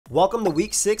Welcome to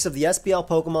Week 6 of the SPL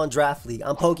Pokemon Draft League.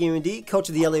 I'm PokeaimMD, coach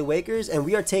of the LA Wakers, and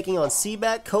we are taking on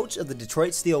CBAD, coach of the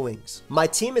Detroit Steel Wings. My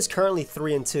team is currently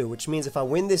 3-2, which means if I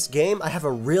win this game, I have a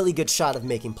really good shot of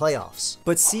making playoffs.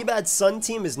 But CBAD's Sun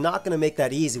team is not going to make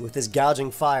that easy with his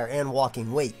Gouging Fire and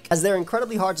Walking Wake, as they're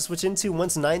incredibly hard to switch into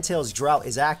once Ninetales Drought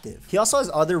is active. He also has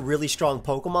other really strong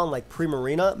Pokemon like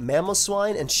Primarina,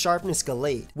 Mamoswine, and Sharpness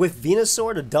Gallade, with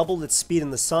Venusaur to double its speed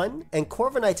in the sun, and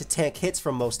Corviknight to tank hits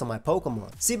from most of my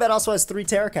Pokemon. CBAD also has 3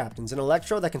 Terra Captains, an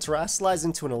Electro that can Terrasilize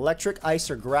into an Electric, Ice,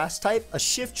 or Grass type, a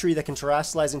Shiftry that can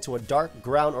Terrasilize into a Dark,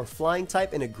 Ground, or Flying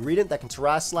type, and a Greedent that can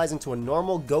Terrasilize into a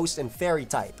Normal, Ghost, and Fairy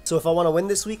type. So if I want to win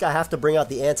this week, I have to bring out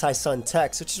the Anti-Sun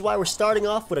Tex, which is why we're starting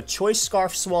off with a Choice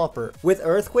Scarf Swampert, with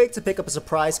Earthquake to pick up a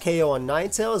surprise KO on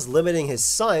Ninetales, limiting his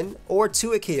Sun, or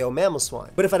 2-hit KO Mamoswine.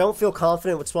 But if I don't feel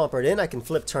confident with Swampert in, I can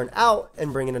flip turn out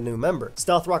and bring in a new member.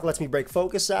 Stealth Rock lets me break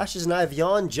Focus Sashes, and I have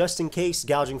Yawn just in case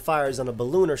Gouging Fire is on a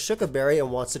Balloon or Shuka Berry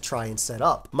and wants to try and set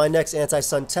up. My next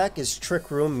Anti-Sun Tech is Trick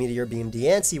Room Meteor Beam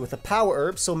Diancie with a Power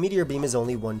Herb, so Meteor Beam is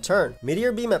only 1 turn.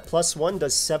 Meteor Beam at +1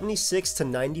 does 76 to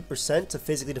 90% to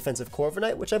physically defensive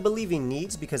Corviknight, which I believe he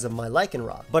needs because of my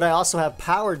Lycanroc. But I also have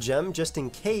Power Gem just in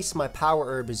case my Power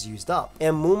Herb is used up.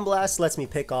 And Moonblast lets me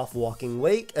pick off Walking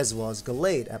Wake as well as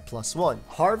Gallade at +1.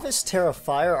 Harvest Terra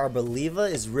Fire Arboliva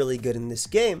is really good in this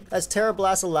game, as Terra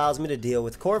Blast allows me to deal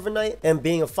with Corviknight, and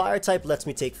being a Fire type lets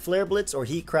me take Flare Blitz or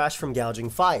Heat Crash from Gouging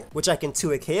Fire, which I can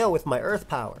 2-hit KO with my Earth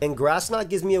Power. And Grass Knot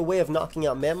gives me a way of knocking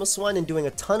out Mamoswine and doing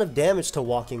a ton of damage to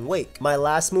Walking Wake. My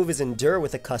last move is Endure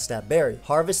with a Custap Berry.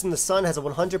 Harvest in the Sun has a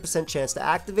 100% chance to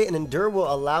activate, and Endure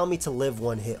will allow me to live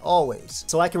 1 hit always,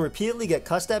 so I can repeatedly get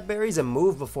Custap Berries and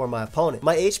move before my opponent.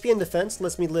 My HP and defense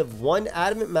lets me live 1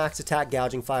 Adamant Max attack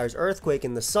Gouging Fire's Earthquake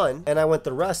in the Sun, and I went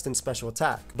the rest in special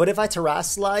attack. But if I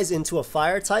Terrasilize into a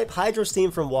Fire type, Hydro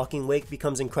Steam from Walking Wake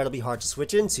becomes incredibly hard to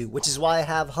switch into, which is why I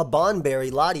have Haban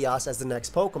Berry Latias as the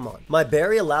next Pokemon. My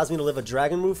Berry allows me to live a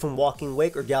Dragon move from Walking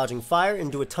Wake or Gouging Fire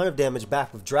and do a ton of damage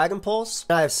back with Dragon Pulse.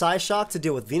 I have Psyshock to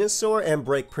deal with Venusaur and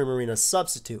break Primarina's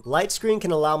Substitute. Light Screen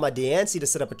can allow my Diancie to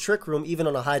set up a Trick Room even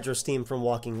on a Hydro Steam from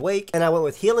Walking Wake, and I went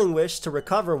with Healing Wish to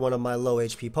recover one of my low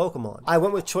HP Pokemon. I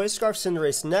went with Choice Scarf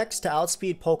Cinderace next to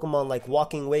outspeed Pokemon like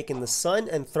Walking Wake in the Sun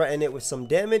and threaten it with some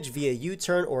damage via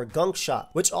U-Turn or Gunk Shot,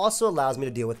 which also allows me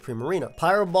to deal with Primarina.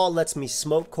 Pyro Ball lets me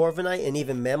smoke Corviknight and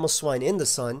even Mamoswine in the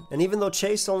Sun, and even though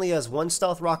Chase only has 1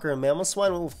 Stealth Rocker and Mamoswine,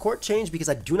 I went with Court Change because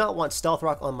I do not want Stealth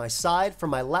Rock on my side for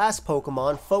my last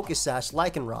Pokemon, Focus Sash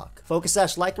Lycanroc. Focus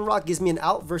Sash Lycanroc gives me an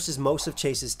out versus most of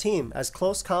Chase's team, as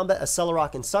close combat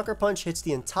Accelerock and Sucker Punch hits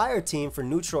the entire team for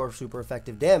neutral or super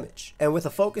effective damage. And with a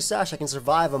Focus Sash, I can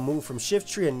survive a move from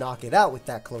Shiftry and knock it out with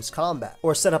that close combat,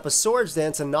 or set up a Swords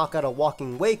Dance and knock out a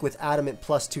Walking Wake with Adamant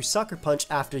 +2 Sucker Punch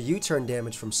after U-turn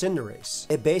damage from Cinderace.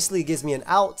 It basically gives me an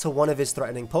out to one of his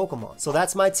threatening Pokemon. So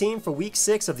that's my team for Week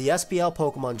 6 of the SPL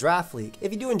Pokemon Draft League.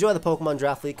 If you do enjoy the Pokemon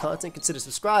Draft League content, consider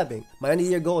subscribing. My end of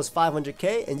the year goal is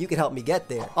 500k, and you can help me get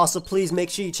there. Also, please make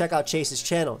sure you check out Chase's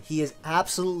channel. He is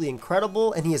absolutely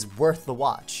incredible, and he is worth the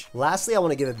watch. Lastly, I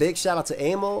want to give a big shout out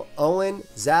to Amo, Owen,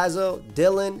 Zazo,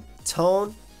 Dylan,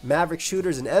 Tone, Maverick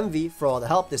Shooters, and Envy for all the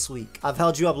help this week. I've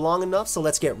held you up long enough, so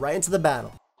let's get right into the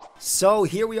battle. So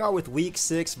here we are with Week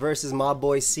 6 versus my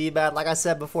boy CBAD. Like I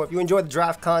said before, if you enjoyed the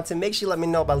draft content, make sure you let me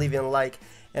know by leaving a like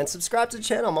and subscribe to the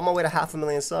channel. I'm on my way to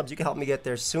 500,000 subs. You can help me get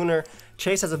there sooner.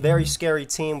 Chase has a very scary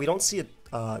team. We don't see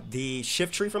the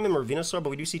Shiftry from him or Venusaur, but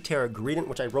we do see Terra Greedent,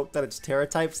 which I wrote that it's Terra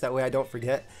types. That way I don't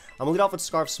forget. I'm going to lead off with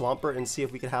Scarf Swampert and see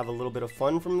if we can have a little bit of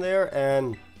fun from there.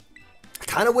 And I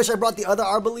kind of wish I brought the other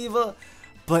Arboliva,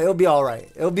 but it'll be alright.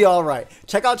 It'll be alright.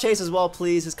 Check out Chase as well,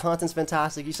 please. His content's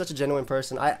fantastic. He's such a genuine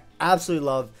person. I absolutely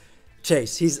love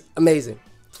Chase. He's amazing.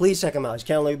 Please check him out. His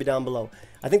channel will be down below.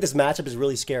 I think this matchup is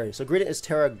really scary. So Greedent is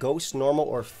Terra, Ghost, Normal,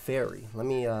 or Fairy. Let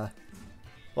me, well,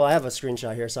 I have a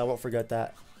screenshot here, so I won't forget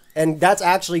that. And that's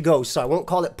actually Ghost, so I won't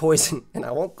call it Poison. And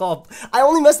I won't call, I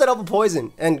only messed that up with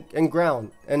Poison and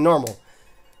Ground and Normal.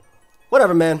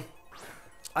 Whatever, man.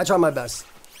 I try my best.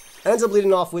 Ends up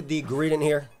leading off with the Greedent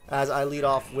here, as I lead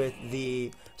off with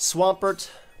the Swampert.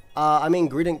 I mean,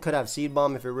 Greedent could have Seed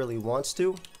Bomb if it really wants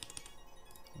to.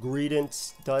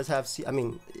 Greedent does have Seed, I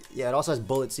mean, yeah, it also has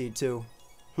Bullet Seed too.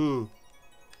 I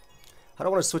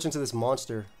don't want to switch into this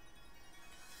monster.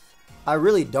 I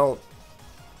really don't.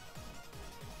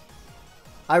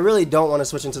 I really don't want to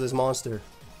switch into this monster.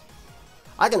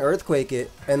 I can Earthquake it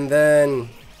and then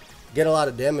get a lot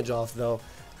of damage off though,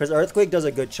 because Earthquake does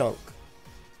a good chunk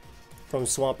from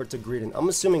Swampert to Greedent. I'm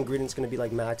assuming Greedent's going to be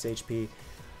like max HP.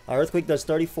 Earthquake does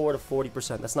 34 to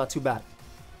 40%. That's not too bad.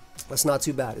 That's not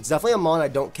too bad. It's definitely a mon I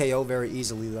don't KO very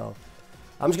easily though.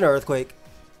 I'm just going to Earthquake.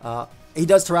 He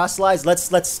does Terrasilize.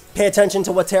 Let's pay attention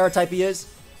to what Terra type he is.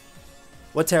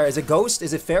 What Terra? Is it Ghost?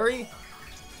 Is it Fairy?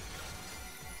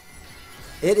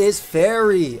 It is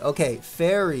Fairy. Okay,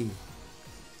 Fairy.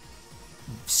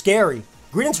 Scary.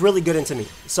 Greedent's really good into me.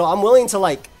 So I'm willing to,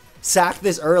 like, sack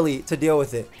this early to deal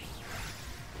with it.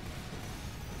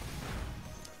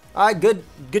 Alright,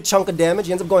 good chunk of damage.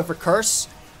 He ends up going for Curse.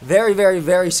 Very, very,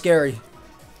 very scary.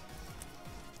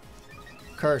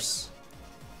 Curse.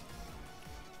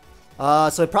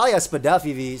 So it probably has Spadef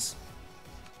EVs.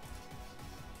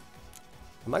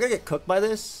 Am I gonna get cooked by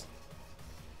this?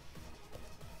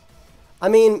 I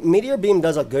mean, Meteor Beam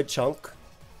does a good chunk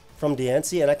from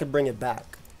Diancie, and I could bring it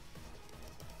back.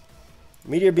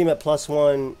 Meteor Beam at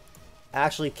 +1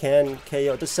 actually can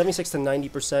KO. It does 76 to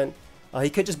 90%. He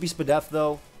could just be Spadef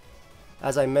though,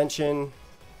 as I mentioned.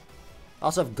 I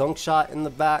also have Gunk Shot in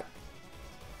the back.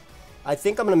 I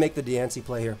think I'm gonna make the Diancie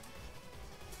play here.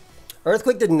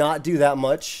 Earthquake did not do that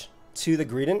much to the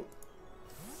Greedent,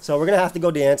 so we're gonna have to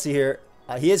go Diancie here.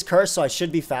 He is cursed, so I should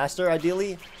be faster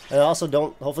ideally, and I also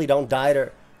hopefully don't die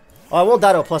to. Oh, I won't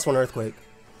die to a +1 Earthquake.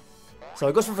 So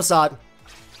it goes for Facade.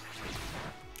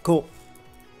 Cool.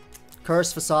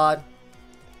 Curse, Facade.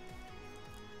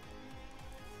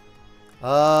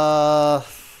 So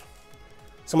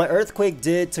my Earthquake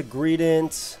did to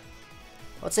Greedent,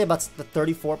 I'd say about the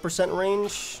 34%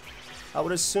 range, I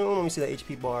would assume. Let me see the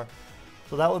HP bar.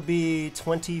 So that would be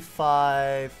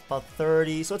 25, about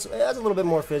 30. So it has a little bit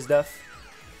more Fizz Def.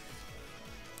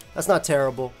 That's not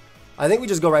terrible. I think we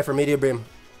just go right for Meteor Beam.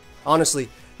 Honestly,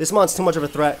 this mon's too much of a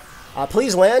threat.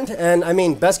 Please land, and I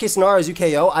mean, best case scenario is you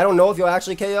KO. I don't know if you'll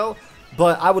actually KO,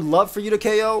 but I would love for you to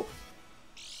KO.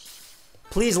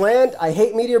 Please land. I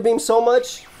hate Meteor Beam so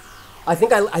much. I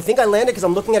think I landed because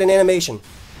I'm looking at an animation.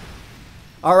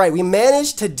 All right, we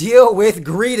managed to deal with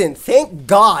Greedent. Thank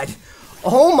God.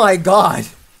 Oh my God.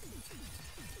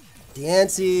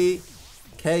 Diancie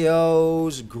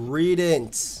KOs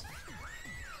Greedent.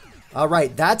 All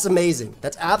right, that's amazing.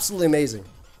 That's absolutely amazing.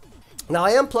 Now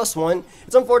I am +1.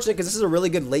 It's unfortunate because this is a really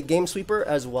good late game sweeper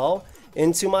as well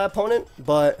into my opponent,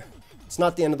 but it's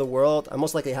not the end of the world. I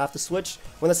most likely have to switch.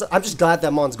 I'm just glad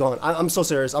that Mon's gone. I'm so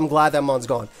serious. I'm glad that Mon's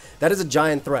gone. That is a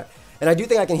giant threat. And I do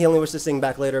think I can Healing Wish this thing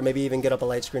back later. Maybe even get up a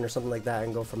light screen or something like that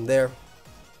and go from there.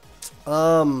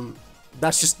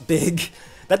 That's just big.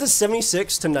 That does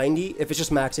 76 to 90 if it's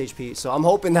just max HP. So I'm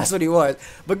hoping that's what he was.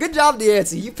 But good job,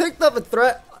 Diancie. You picked up a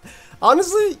threat.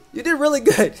 Honestly, you did really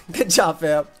good. Good job,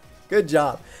 fam. Good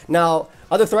job. Now,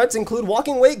 other threats include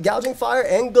Walking Wake, Gouging Fire,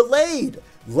 and Gallade.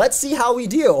 Let's see how we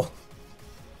deal.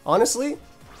 Honestly,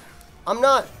 I'm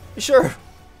not sure.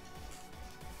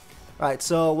 Alright,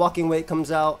 so Walking Wake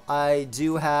comes out. I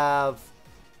do have...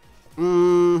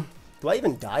 do I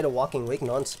even die to Walking Wake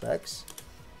non-specs?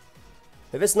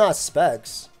 If it's not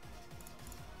specs...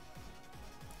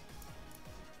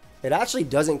 It actually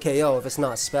doesn't KO if it's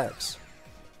not specs.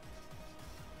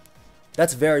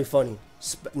 That's very funny.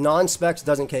 Non-specs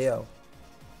doesn't KO.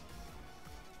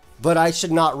 But I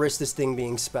should not risk this thing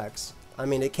being specs. I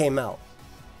mean, it came out.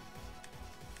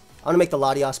 I'm going to make the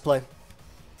Latias play.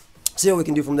 See what we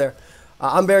can do from there.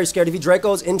 I'm very scared. If he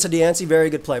Dracos into Diancie, very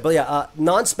good play. But yeah,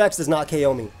 non-specs does not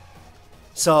KO me.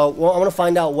 So, well, I'm going to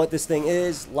find out what this thing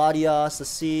is. Latias, let's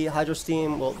see. Hydro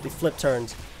Steam, well, the flip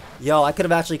turns. Yo, I could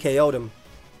have actually KO'd him.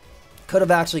 Could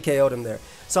have actually KO'd him there.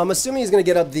 So I'm assuming he's going to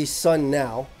get up the Sun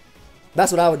now.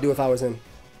 That's what I would do if I was him.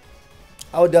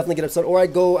 I would definitely get up Sun. Or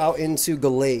I'd go out into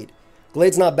Gallade.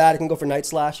 Gallade's not bad. It can go for Night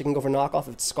Slash. It can go for knockoff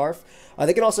if it's Scarf.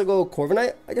 They can also go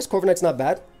Corviknight. I guess Corviknight's not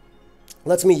bad.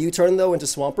 Lets me U-turn, though, into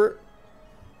Swampert.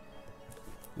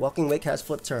 Walking Wake has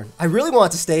Flip Turn. I really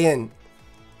want to stay in.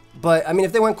 But, I mean,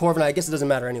 if they went Corviknight, I guess it doesn't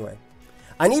matter anyway.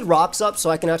 I need Rocks up so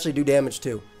I can actually do damage,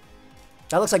 too.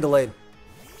 That looks like Gallade.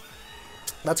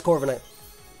 That's Corviknight.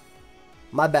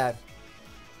 My bad.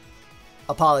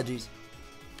 Apologies.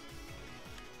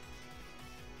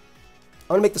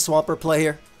 I'm going to make the Swampert play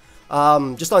here.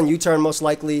 Just on U-turn, most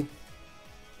likely.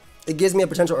 It gives me a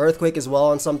potential Earthquake as well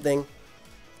on something.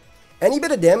 Any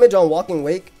bit of damage on Walking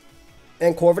Wake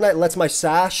and Corviknight lets my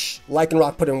Sash,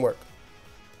 Lycanroc put in work.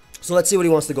 So let's see what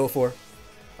he wants to go for.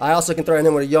 I also can threaten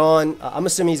him with a Yawn. I'm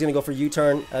assuming he's going to go for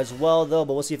U-turn as well, though.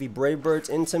 But we'll see if he Brave Birds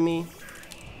into me.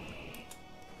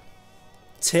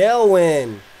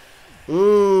 Tailwind.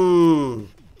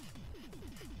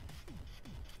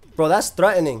 Bro, that's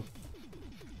threatening.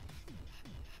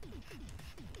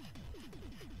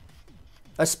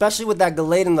 Especially with that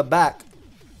Gallade in the back.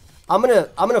 I'm gonna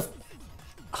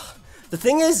the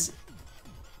thing is,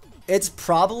 it's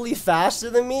probably faster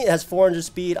than me. It has 400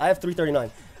 speed. I have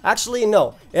 339. Actually,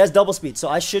 no. It has double speed, so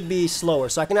I should be slower.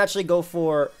 So I can actually go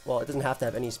for... Well, it doesn't have to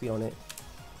have any speed on it.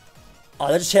 Oh,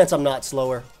 there's a chance I'm not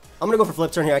slower. I'm going to go for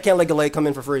flip turn here. I can't let Gallade come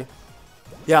in for free.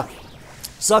 Yeah.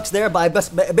 Sucks there, but I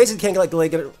basically can't let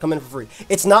Gallade come in for free.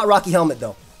 It's not Rocky Helmet,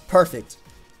 though. Perfect.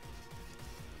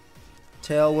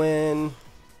 Tailwind.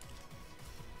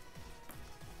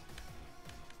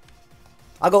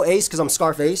 I'll go Ace because I'm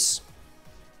Scarf Ace.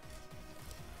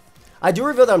 I do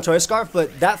reveal that I'm Choice Scarf,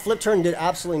 but that flip turn did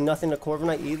absolutely nothing to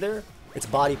Corviknight either. It's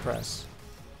Body Press.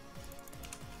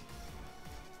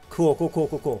 Cool, cool, cool,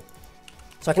 cool, cool.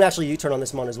 So I can actually U-turn on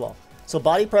this one as well. So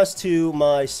Body Press to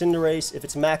my Cinderace if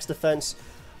it's max defense.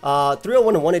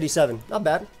 301 to 187. Not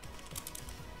bad.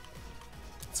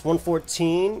 It's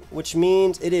 114, which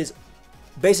means it is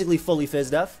basically fully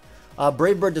Fizz Def.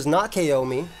 Brave Bird does not KO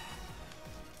me.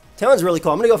 Talon's really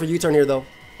cool. I'm going to go for U-turn here, though.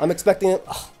 I'm expecting it.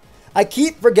 Oh, I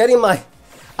keep forgetting that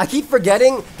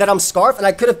I'm Scarf, and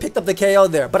I could have picked up the KO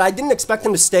there. But I didn't expect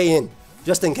him to stay in,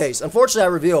 just in case. Unfortunately, I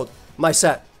revealed my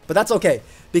set. But that's okay,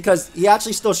 because he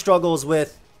actually still struggles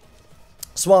with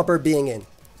Swampert being in.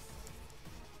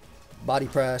 Body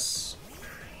Press.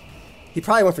 He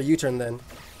probably went for U-turn then.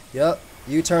 Yep.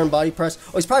 U-turn, Body Press.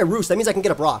 Oh, he's probably Roost. That means I can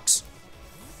get up rocks.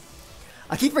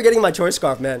 I keep forgetting my Choice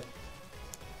Scarf, man.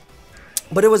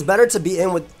 But it was better to be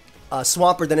in with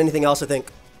Swampert than anything else, I think.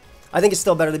 I think it's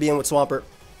still better to be in with Swampert.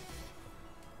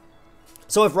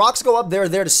 So if rocks go up, they're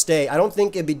there to stay. I don't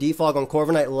think it'd be defog on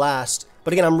Corviknight last.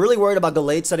 But again, I'm really worried about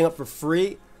Gallade setting up for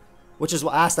free, which is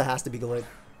what Asta has to be Gallade.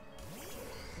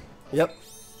 Yep.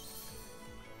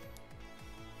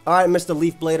 Alright, Mr.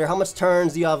 Leaf Blader. How much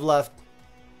turns do you have left?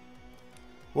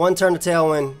 One turn to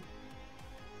Tailwind.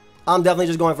 I'm definitely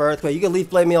just going for Earthquake. You can Leaf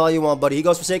Blade me all you want, buddy. He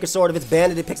goes for Sacred Sword. If it's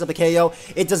banded, it picks up the KO.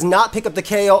 It does not pick up the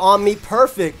KO on me.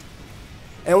 Perfect.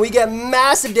 And we get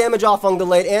massive damage off on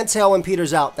Gallade and Tailwind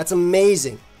peters out. That's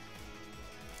amazing.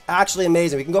 Actually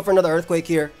amazing. We can go for another Earthquake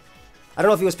here. I don't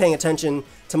know if he was paying attention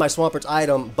to my Swampert's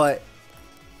item, but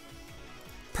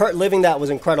living that was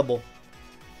incredible.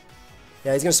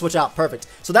 Yeah, he's going to switch out. Perfect.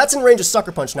 So that's in range of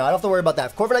Sucker Punch now. I don't have to worry about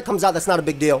that. If Corviknight comes out, that's not a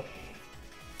big deal.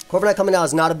 Corviknight coming out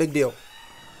is not a big deal.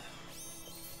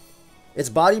 It's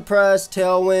Body Press,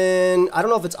 Tailwind. I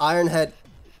don't know if it's Iron Head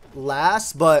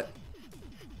last, but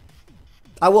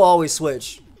I will always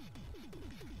switch.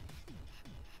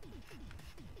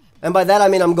 And by that, I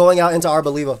mean I'm going out into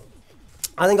Arboliva.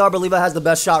 I think Arboliva has the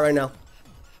best shot right now.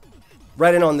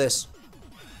 Right in on this.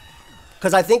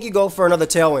 Because I think you go for another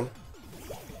Tailwind.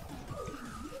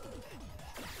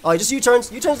 Oh, he just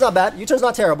U-turns. U-turn's not bad. U-turn's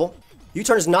not terrible.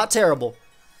 U-turn is not terrible.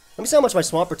 Let me see how much my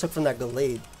Swampert took from that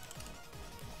Gallade.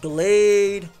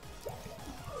 Gallade.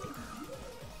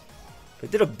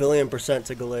 It did 1,000,000,000%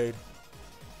 to Gallade.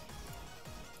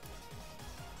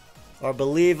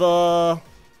 Arboliva.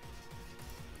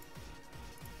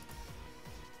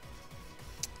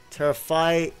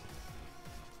 Terrafight.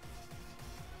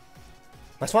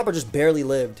 My Swampert just barely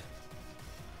lived.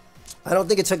 I don't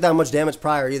think it took that much damage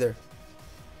prior either.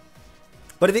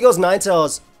 But if he goes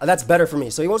Ninetales, that's better for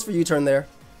me. So he goes for U-turn there.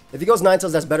 If he goes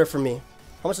Ninetales, that's better for me.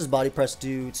 How much does Body Press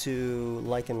do to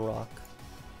Lycan Rock?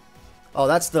 Oh,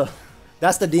 that's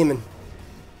the demon.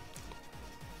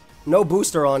 No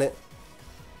booster on it.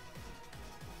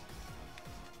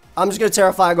 I'm just going to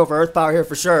Terrify, go for Earth Power here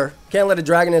for sure. Can't let a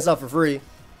Dragon Dance out for free.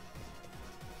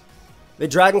 The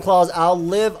Dragon Claws, I'll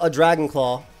live a Dragon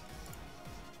Claw.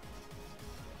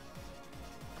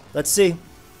 Let's see.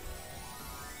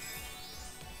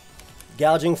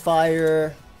 Gouging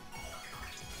Fire.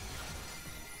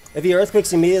 If he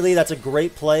Earthquakes immediately, that's a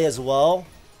great play as well.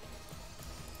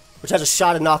 Which has a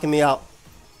shot at knocking me out.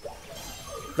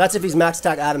 That's if he's max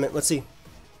attack adamant. Let's see.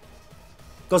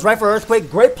 Goes right for Earthquake.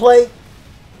 Great play.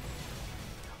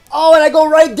 Oh, and I go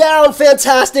right down.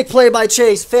 Fantastic play by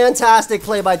Chase. Fantastic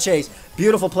play by Chase.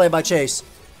 Beautiful play by Chase.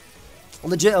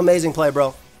 Legit amazing play,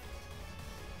 bro.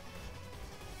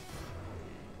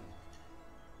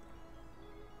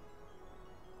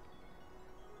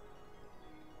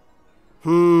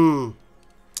 I'm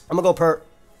gonna go Pert.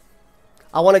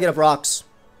 I want to get up rocks.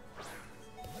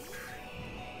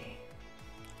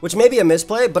 Which may be a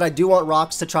misplay, but I do want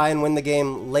rocks to try and win the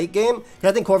game late game. Because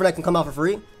I think Corviknight can come out for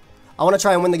free. I want to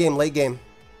try and win the game late game.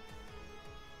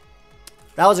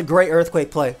 That was a great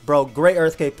Earthquake play, bro. Great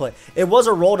Earthquake play. It was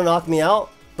a roll to knock me out,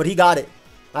 but he got it.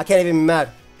 I can't even be mad.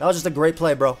 That was just a great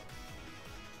play, bro.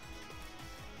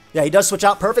 Yeah, he does switch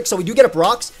out. Perfect. So we do get up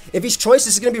rocks. If he's Choice,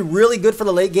 this is going to be really good for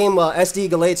the late game SD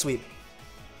Gallade sweep.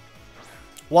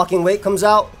 Walking Weight comes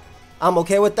out. I'm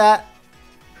okay with that.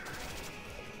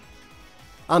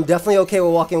 I'm definitely okay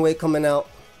with Walking Weight coming out.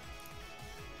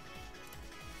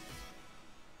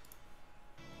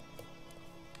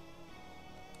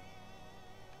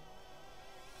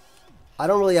 I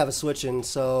don't really have a switch in,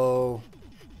 so...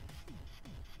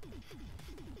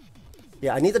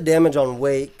 Yeah, I need the damage on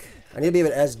Wake. I need to be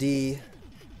able to SD.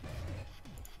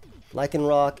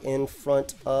 Lycanroc in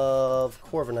front of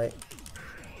Corviknight.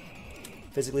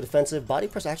 Physically defensive. Body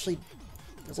press actually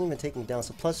doesn't even take me down.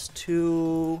 So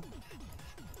 +2.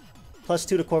 +2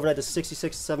 to Corviknight to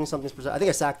 66, 70 something percent. I think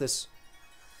I sacked this.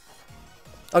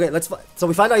 Okay, so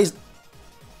we find out he's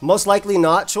most likely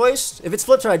not choiced. If it's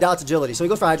Flip Turn, I doubt it's agility. So he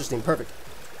goes for Hydro Steam. Perfect.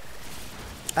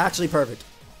 Actually perfect.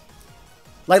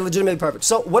 Like legitimately perfect.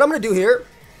 So what I'm going to do here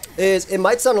is, it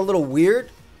might sound a little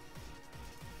weird,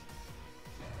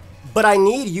 but I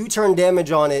need U-turn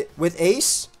damage on it with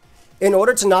Ace in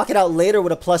order to knock it out later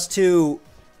with a +2.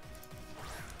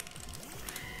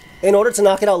 In order to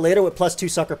knock it out later with +2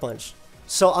 Sucker Punch.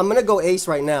 So I'm going to go Ace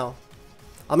right now.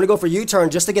 I'm going to go for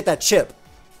U-turn just to get that chip.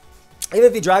 Even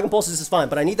if he Dragon Pulses, this is fine,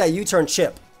 but I need that U-turn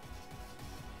chip.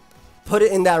 Put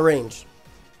it in that range.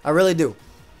 I really do.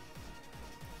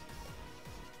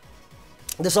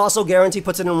 This also guarantee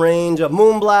puts it in range of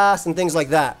Moonblast and things like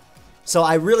that. So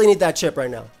I really need that chip right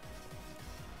now.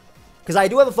 Because I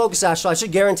do have a Focus Sash, so I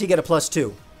should guarantee get a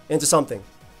 +2 into something.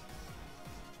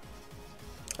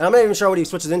 And I'm not even sure what he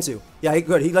switches into. Yeah,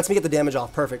 good. He lets me get the damage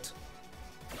off. Perfect.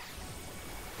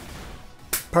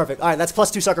 Perfect. Alright, that's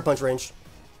 +2 Sucker Punch range.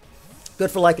 Good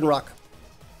for Lycanroc.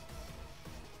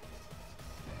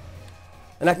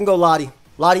 And I can go Lottie.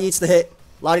 Lottie eats the hit.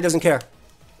 Lottie doesn't care.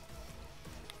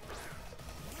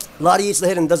 Lottie eats the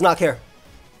hit and does not care.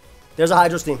 There's a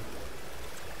Hydro Steam.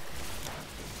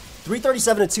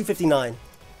 337 to 259.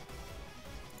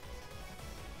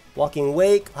 Walking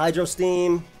Wake, Hydro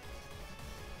Steam.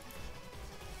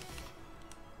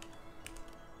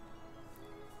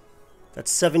 That's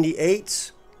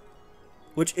 78,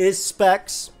 which is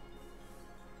Specs.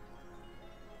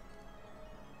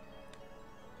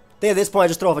 I think at this point I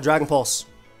just throw off a Dragon Pulse.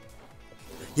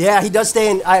 Yeah, he does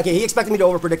stay in. Okay, he expected me to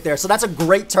overpredict there, so that's a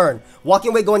great turn. Walking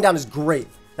Away going down is great.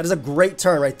 That is a great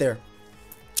turn right there.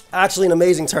 Actually, an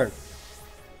amazing turn.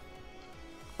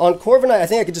 On Corviknight, I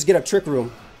think I could just get a Trick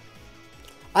Room.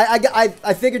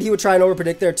 I figured he would try and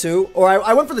overpredict there too, or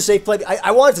I went for the safe play.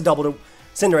 I wanted to double to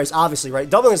Cinderace, obviously, right?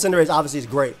 Doubling to Cinderace obviously is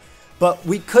great, but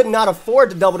we could not afford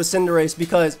to double to Cinderace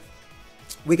because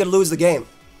we could lose the game.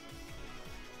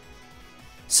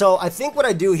 So I think what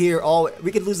I do here, we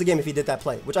could lose the game if he did that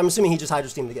play, which I'm assuming he just Hydro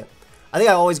Steamed again. I think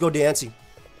I always go Diancie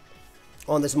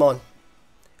on this Mon.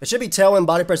 It should be Tailwind,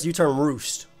 Body Press, U-Turn,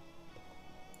 Roost.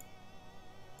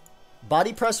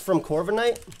 Body Press from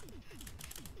Corviknight.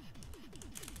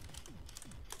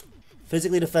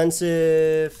 Physically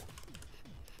defensive.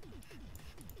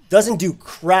 Doesn't do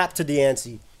crap to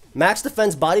Diancie. Max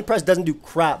defense, Body Press doesn't do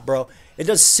crap, bro. It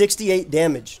does 68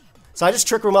 damage. So I just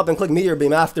Trick Room up and click Meteor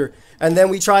Beam after. And then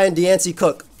we try and Diancie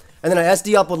cook. And then I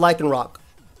SD up with Lycanroc.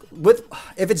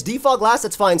 If it's Default Glass,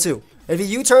 that's fine too. If he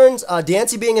U-turns,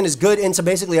 Diancie being in is good into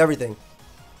basically everything.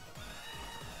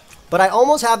 But I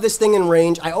almost have this thing in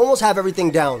range. I almost have everything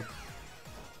down.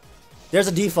 There's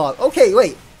a Defog. Okay,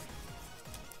 wait.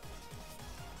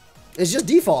 It's just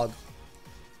Defog.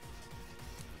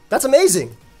 That's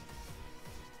amazing.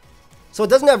 So it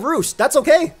doesn't have Roost. That's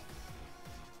okay.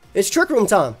 It's Trick Room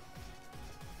time.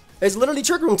 It's literally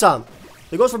Trick Room time.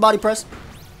 He goes for Body Press.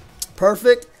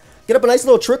 Perfect. Get up a nice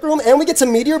little Trick Room, and we get to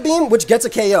Meteor Beam, which gets a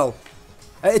KO.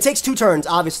 It takes 2 turns,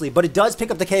 obviously, but it does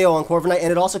pick up the KO on Corviknight,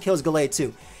 and it also kills Gallade,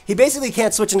 too. He basically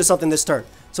can't switch into something this turn.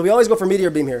 So we always go for Meteor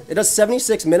Beam here. It does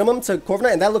 76 minimum to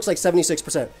Corviknight, and that looks like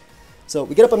 76%. So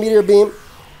we get up a Meteor Beam.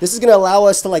 This is going to allow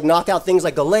us to like knock out things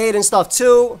like Gallade and stuff,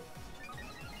 too.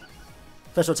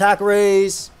 Special attack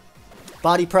raise.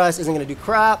 Body Press isn't going to do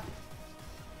crap.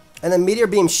 And then Meteor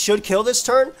Beam should kill this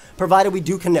turn, provided we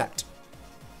do connect.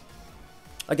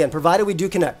 Again, provided we do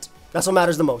connect. That's what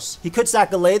matters the most. He could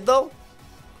sack Gallade, though.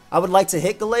 I would like to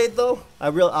hit Gallade, though.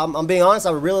 I'm being honest,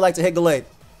 I would really like to hit Gallade.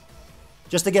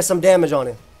 Just to get some damage on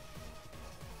it.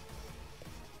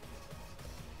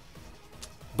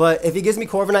 But if he gives me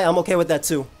Corviknight, I'm okay with that,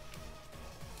 too.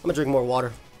 I'm going to drink more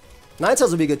water.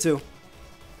 Ninetales would be good, too.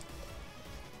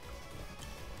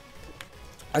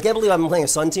 I can't believe I've been playing a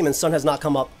Sun team and Sun has not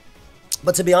come up.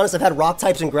 But to be honest, I've had Rock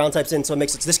types and Ground types in, so it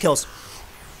makes it. This kills.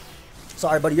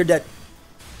 Sorry, buddy, you're dead.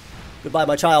 Goodbye,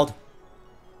 my child.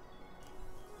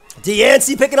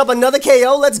 Diancie picking up another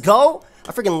KO. Let's go.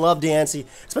 I freaking love Diancie.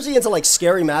 Especially into like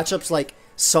scary matchups like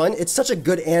Sun. It's such a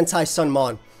good anti-Sun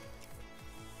Mon.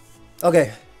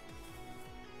 Okay.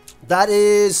 That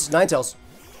is Ninetales.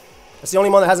 That's the only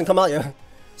Mon that hasn't come out yet.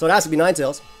 So it has to be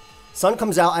Ninetales. Sun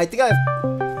comes out. I think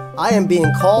I am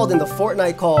being called in the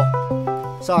Fortnite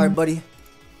call. Sorry, buddy.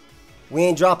 We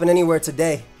ain't dropping anywhere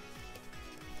today.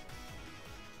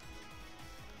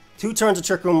 2 turns of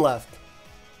Trick Room left.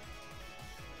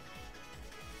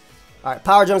 Alright,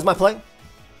 Power Gem's my play.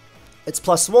 It's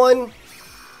 +1.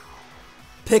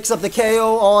 Picks up the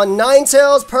KO on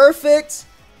Ninetales. Perfect.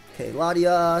 Okay,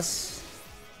 Latias.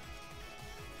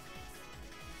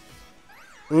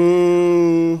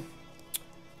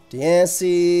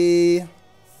 Diancie.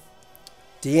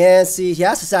 He has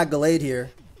to sack Gallade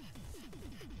here.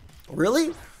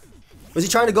 Really? Was he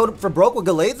trying to go for broke with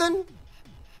Gallade then?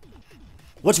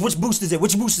 Which boost is it?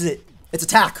 Which boost is it? It's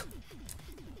attack.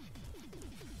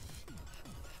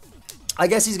 I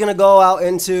guess he's gonna go out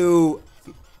into...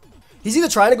 He's either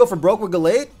trying to go for broke with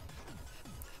Gallade.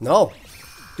 No.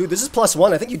 Dude, this is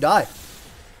 +1. I think you die.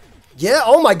 Yeah,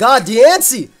 oh my god,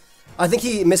 Diancie! I think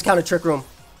he miscounted Trick Room.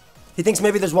 He thinks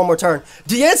maybe there's one more turn.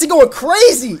 Diancie going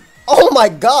crazy! Oh my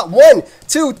god, 1,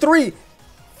 2, 3,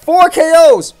 4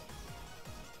 KOs!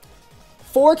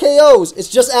 4 KOs. It's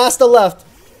just Asta left.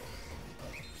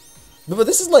 But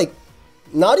this is like,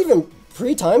 not even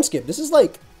pre-time skip. This is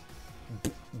like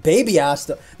baby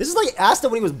Asta. This is like Asta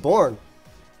when he was born.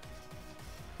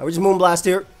 Alright, we just Moonblast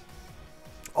here.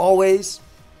 Always.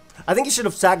 I think he should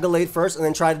have sacked Gallade first and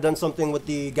then tried to done something with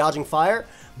the Gouging Fire.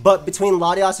 But between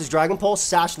Latias' Dragon Pulse,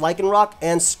 Sash Lycanroc,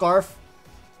 and Scarf,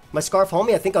 my Scarf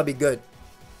homie, I think I'll be good.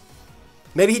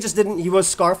 Maybe he just didn't, he was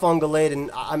Scarf on Gallade,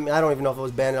 and I don't even know if it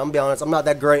was banned. I'm gonna be honest, I'm not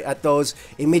that great at those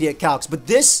immediate calcs. But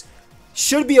this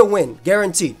should be a win,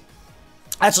 guaranteed.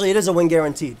 Actually, it is a win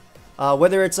guaranteed.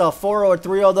 Whether it's a 4-0 or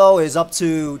 3-0 though is up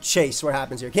to Chase. What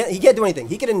happens here? He can't do anything.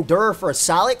 He can endure for a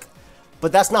Salic,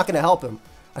 but that's not going to help him.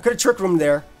 I could have Trick Room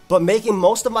there, but making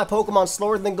most of my Pokemon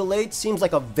slower than Gallade seems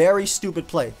like a very stupid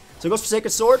play. So he goes for Sacred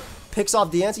Sword, picks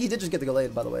off Diancie. He did just get the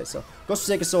Gallade, by the way. So goes for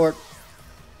Sacred Sword.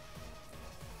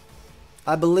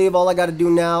 I believe all I got to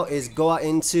do now is go out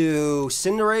into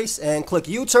Cinderace and click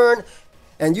U-turn.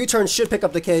 And U-turn should pick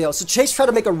up the KO. So Chase tried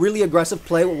to make a really aggressive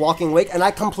play with Walking Wake, and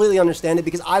I completely understand it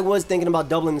because I was thinking about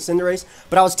doubling the Cinderace,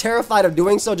 but I was terrified of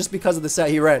doing so just because of the set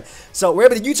he ran. So we're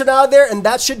able to U-turn out of there, and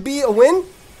that should be a win.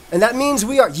 And that means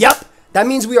we are, yep, that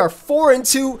means we are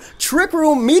 4-2. Trick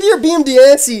Room, Meteor Beam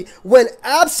Diancie went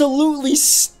absolutely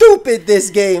stupid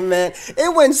this game, man.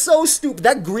 It went so stupid.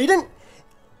 That Greedent,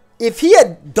 if he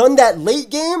had done that late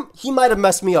game, he might have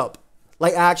messed me up.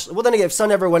 Like, actually, well, then again, if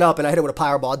Sun ever went up and I hit it with a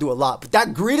Power Ball, I'd do a lot. But that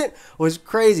Greedent was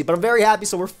crazy. But I'm very happy.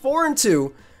 So we're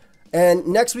 4-2. And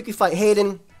next week we fight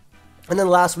Hayden. And then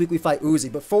last week we fight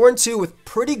Uzi. But 4-2 with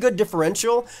pretty good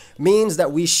differential means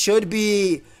that we should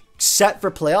be set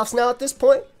for playoffs now at this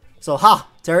point. So, to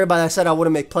everybody that said I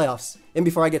wouldn't make playoffs. And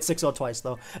before I get 6-0 twice,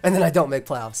 though. And then I don't make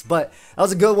playoffs. But that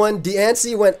was a good one.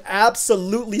 Diancie went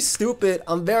absolutely stupid.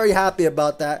 I'm very happy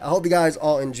about that. I hope you guys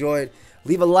all enjoyed.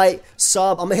 Leave a like,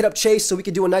 sub. I'm going to hit up Chase so we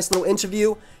can do a nice little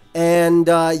interview. And,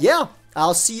 yeah,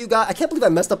 I'll see you guys. I can't believe I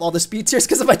messed up all the speed tiers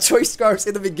because of my choice scarves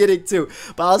in the beginning, too.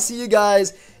 But I'll see you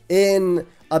guys in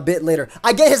a bit later.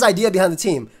 I get his idea behind the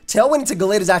team. Tailwind into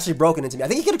Gallade is actually broken into me. I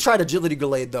think he could have tried Agility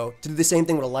Gallade, though, to do the same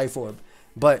thing with a Life Orb.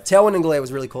 But Tailwind and Gallade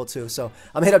was really cool, too. So I'm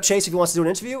going to hit up Chase if he wants to do an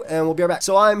interview, and we'll be right back.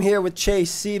 So I'm here with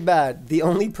Chase CBAD, the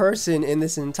only person in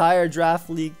this entire draft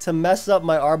league to mess up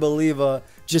my Arboliva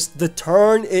just the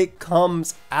turn it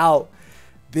comes out.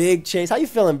 Big Chase. How you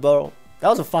feeling, bro? That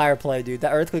was a fire play, dude.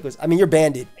 That Earthquake was... I mean, you're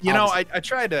banded. You know, I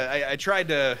tried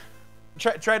to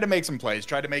make some plays.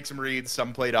 Tried to make some reads.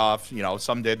 Some played off. You know,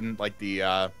 some didn't. Like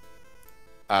the,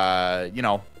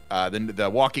 the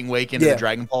Walking Wake into the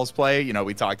Dragon Pulse play. You know,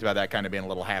 we talked about that kind of being a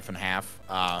little half and half.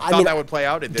 I mean, that would play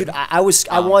out. It didn't. Dude, I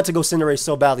wanted to go Cinderace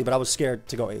so badly, but I was scared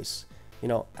to go Ace. You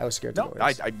know, I was scared to go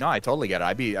Ace. No, I totally get it.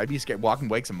 I'd be scared. Walking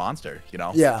Wake's a monster. You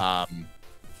know. Yeah.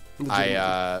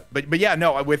 But yeah,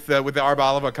 no. With the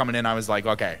Arboliva coming in, I was like,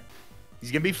 okay,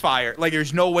 he's gonna be fire. Like,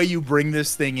 there's no way you bring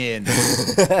this thing in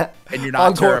and you're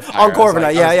not terrified. On Corviknight,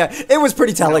 like, yeah. It was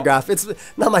pretty telegraphed. You know?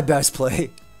 It's not my best play.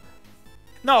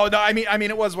 No, I mean,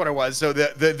 it was what it was. So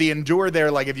the endure there,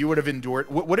 like, if you would have endured,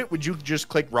 would you just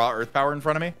click raw Earth Power in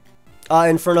front of me?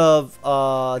 In front of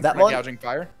that one. Gouging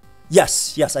Fire.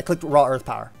 Yes, I clicked raw Earth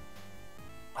Power.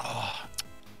 Oh,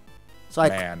 so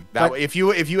man, if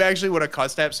you actually would have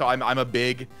Custap, so I'm a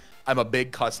big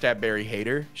Custap Berry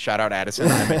hater. Shout out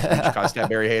Addison, I'm a huge Custap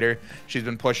Berry hater. She's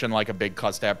been pushing like a big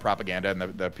Custap propaganda in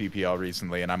the PPL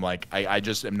recently, and I'm like, I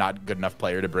just am not good enough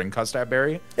player to bring Custap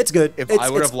Berry. It's good. If I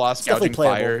would have lost Gouging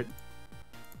Fire.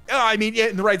 I mean, yeah,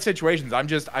 in the right situations. I'm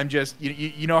just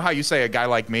you know how you say a guy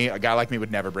like me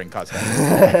would never bring Custap.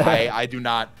 I do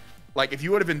not. Like, if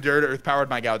you would have endured Earth Powered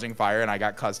my Gouging Fire and I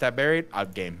got Custap buried,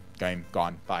 game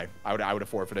gone. Bye. I would have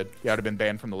forfeited. Yeah, I would have been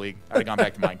banned from the league. I'd have gone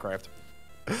back to Minecraft.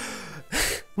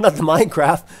 Not the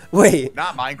Minecraft. Wait.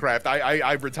 Not Minecraft.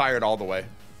 I retired all the way.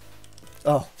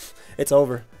 Oh, it's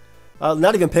over.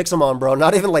 Not even Pixelmon, bro.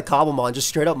 Not even like Cobblemon. Just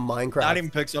straight up Minecraft. Not even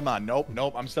Pixelmon. Nope,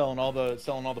 nope. I'm selling all the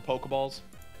Pokeballs.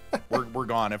 we're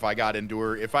gone. If I got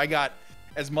Endure, if I got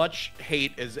as much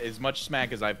hate as much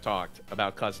smack as I've talked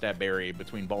about Custap Berry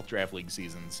between both draft league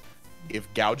seasons,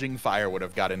 if Gouging Fire would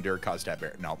have got Endure Custap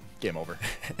Berry, no, game over.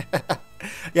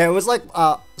 Yeah, it was like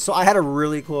so I had a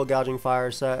really cool Gouging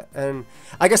Fire set, and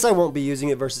I guess I won't be using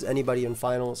it versus anybody in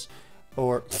finals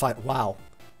or wow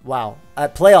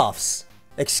at playoffs.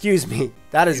 Excuse me.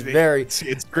 That is very... It's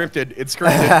scripted. It's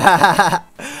scripted.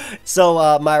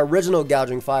 So my original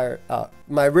Gouging Fire,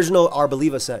 my original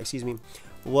Arboliva set, excuse me,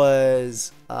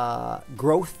 was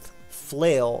Growth,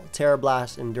 Flail, Terra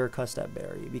Blast, and Endure Custap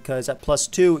Berry. Because at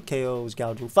 +2, it KOs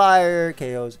Gouging Fire,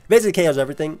 basically KOs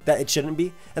everything that it shouldn't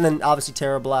be. And then obviously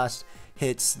Terra Blast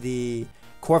hits the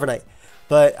Corviknight.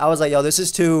 But I was like, yo, this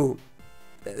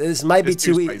might be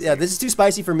too easy. Yeah, this is too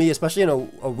spicy for me, especially in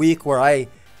a week where I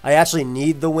actually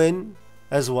need the win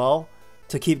as well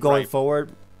to keep going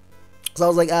forward. So I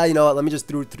was like, you know what? Let me just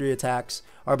throw 3 attacks.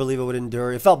 Arboliva would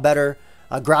endure. It felt better.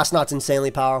 Grass Knot's insanely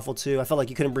powerful too. I felt like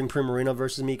you couldn't bring Primarina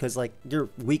versus me because like you're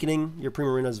weakening your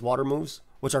Primarina's water moves,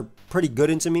 which are pretty good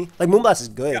into me. Like Moonblast is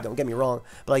good, don't get me wrong,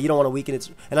 but like you don't want to weaken it.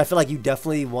 And I feel like you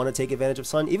definitely want to take advantage of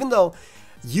Sun, even though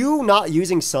you not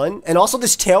using Sun and also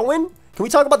this Tailwind. Can we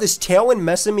talk about this Tailwind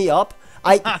messing me up?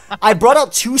 I brought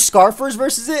out 2 Scarfers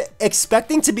versus it,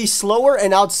 expecting to be slower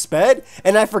and outsped,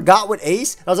 and I forgot with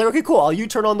Ace. I was like, okay, cool. I'll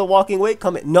U-turn on the Walking Wake.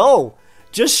 Come in. No,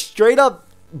 just straight up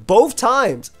both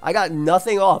times. I got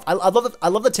nothing off. I love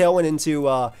the Tailwind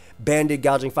into Banded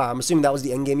Gouging Fire. I'm assuming that was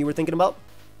the end game you were thinking about.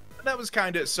 That was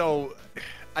kind of so.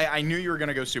 I knew you were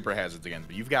gonna go super hazards again,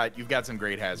 but you've got some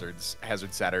great hazard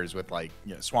setters with like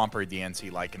Swampert,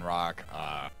 Diancie, Lycanroc.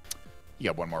 You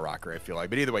got one more rocker, I feel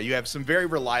like. But either way, you have some very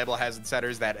reliable hazard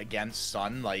setters that against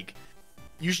Sun, like,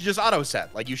 you should just auto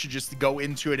set. Like, you should just go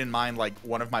into it in mind, like,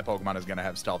 one of my Pokemon is going to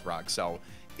have Stealth Rock. So,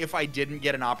 if I didn't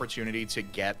get an opportunity to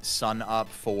get Sun up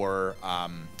for,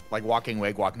 like, Walking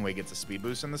Wake gets a speed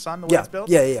boost in the Sun, the way it's built.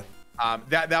 Yeah.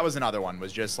 That was another one,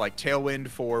 was just like Tailwind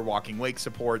for Walking Wake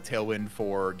support, Tailwind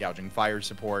for Gouging Fire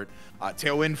support,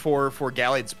 Tailwind for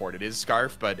Gallade support. It is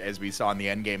Scarf, but as we saw in the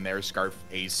end game there, Scarf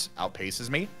Ace outpaces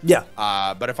me. Yeah.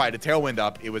 But if I had a Tailwind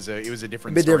up, it was a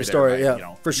different story.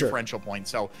 Yeah, for sure. Differential point.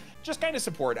 So just kind of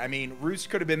support. I mean,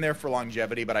 Roost could have been there for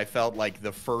longevity, but I felt like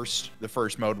the first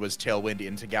mode was Tailwind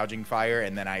into Gouging Fire,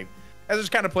 and then as I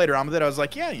just kind of played around with it, I was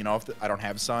like, yeah, if I don't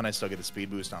have Sun, I still get the speed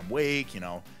boost on Wake,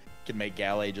 can make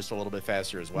Gallade just a little bit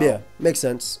faster as well. Yeah, makes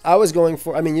sense. I was going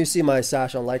for, I mean, you see my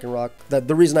sash on Lycanroc.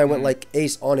 The reason I went like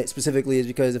Ace on it specifically is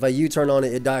because if I U-turn on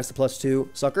it, it dies to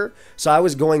 +2 sucker. So I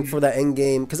was going for that end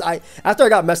game because after I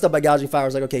got messed up by Gouging Fire, I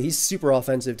was like, okay, he's super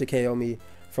offensive to KO me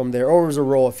from there. Or it was a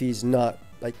roll if he's not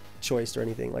like choiced or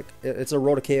anything. Like it's a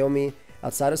roll to KO me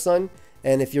outside of Sun,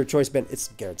 and if your choice bent, it's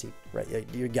guaranteed, right?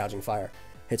 Your Gouging Fire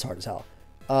hits hard as hell.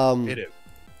 It is.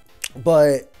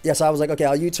 But yes, I was like, okay,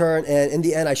 I'll U-turn, and in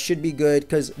the end, I should be good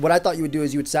because what I thought you would do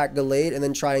is you would sack Gallade and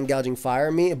then try and Gouging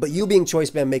Fire me. But you being choice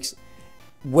band makes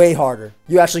way harder.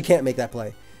 You actually can't make that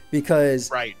play because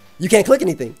you can't click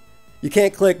anything. You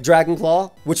can't click Dragon Claw,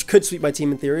 which could sweep my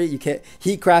team in theory. You can't.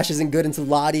 Heat Crash isn't good into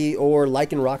Lottie or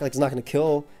Lycanroc. Like it's not going to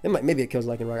kill. Maybe it kills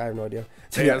Lycanroc. I have no idea.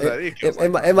 So, yeah,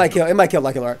 it might kill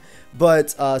Lycanroc. But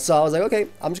so I was like, okay,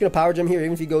 I'm just going to Power Gem here.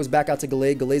 Even if he goes back out to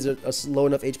Gallade, Gallade's a low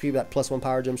enough HP that +1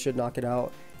 Power Gem should knock it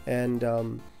out.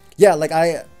 And yeah, like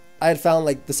I had found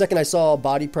like the second I saw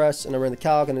Body Press and I ran the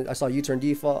calc and I saw U-turn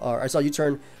default, or I saw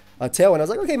U-turn Tail, and I was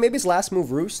like, okay, maybe it's last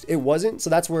move Roost. It wasn't, so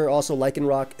that's where also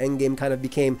Lycanroc endgame kind of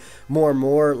became more and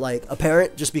more like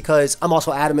apparent, just because I'm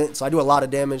also adamant, so I do a lot of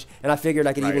damage, and I figured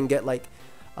I could even get like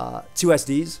 2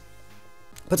 SDs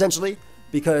potentially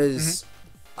because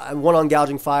I won on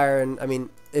Gouging Fire, and I mean,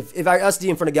 if I SD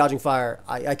in front of Gouging Fire,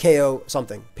 I KO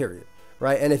something, period.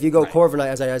 Right, and if you go Corviknight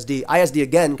as I SD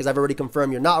again because I've already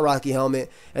confirmed you're not Rocky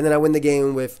Helmet, and then I win the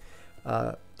game with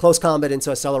close combat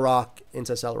into a Celerock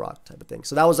type of thing.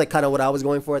 So that was like kind of what I was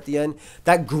going for at the end.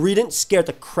 That Greedent scared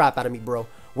the crap out of me, bro.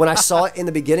 When I saw it in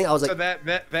the beginning, I was like... So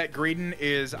that Greedent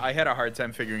is... I had a hard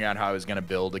time figuring out how I was going to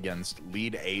build against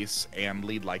lead Ace and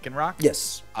lead Lycanroc.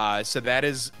 Yes. So that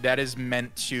is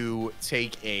meant to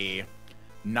take a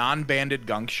non-banded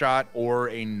Gunk Shot or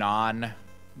a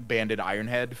non-banded Iron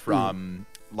Head from...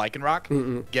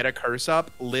 Lycanroc, get a curse up,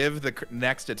 live the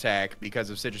next attack because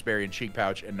of Citrus Berry and Cheek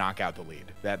Pouch, and knock out the lead.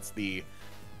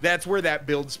 That's where that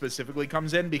build specifically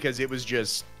comes in, because it was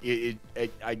just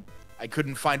I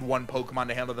couldn't find one Pokemon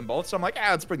to handle them both, so I'm like,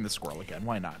 let's bring the Squirrel again.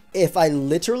 Why not? If I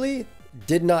literally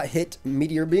did not hit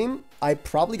Meteor Beam, I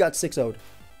probably got 6-0'd.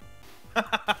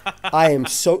 I am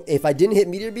so. If I didn't hit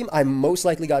Meteor Beam, I most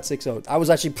likely got 6-0'd. I was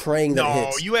actually praying that it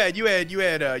hits. You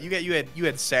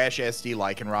had Sash SD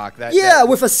Lycanroc.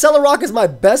 With a Celerock as my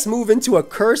best move into a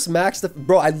Curse Max.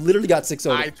 Bro, I literally got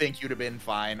 6-0'd. I think you'd have been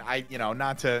fine.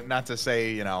 Not to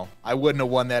say, I wouldn't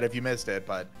have won that if you missed it,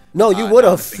 but no, you would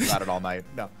have. Think about it all night.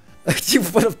 No. You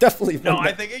would have definitely. No,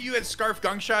 I think you had Scarf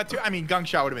Gunk Shot too. I mean, Gunk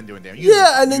Shot would have been doing damage.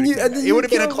 It would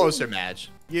have been a closer match.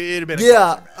 It'd have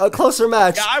been a closer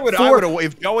match. Yeah, I would have.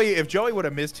 If Joey would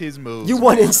have missed his moves, you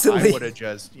won instantly. I would have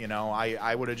just,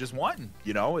 I would have just won.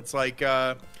 It's like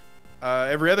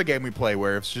every other game we play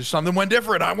where if just something went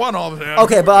different, I won all of them.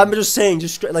 Okay, but I'm just saying,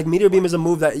 like Meteor Beam is a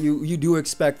move that you do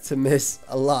expect to miss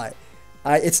a lot.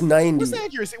 It's 90. What's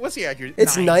the accuracy?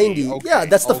 It's 90. Okay, yeah,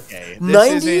 that's the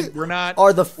 90. We're not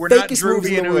fakest moves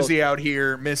in the world. Uzi out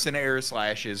here missing air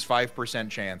slashes,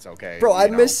 5% chance. Okay, bro, I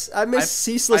miss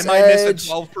Ceaseless I might Edge. miss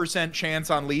a 12%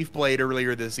 chance on Leaf Blade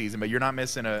earlier this season, but you're not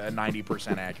missing a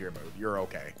 90% accurate move. You're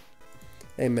okay.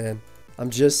 Hey man,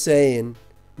 I'm just saying,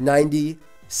 90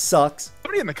 sucks.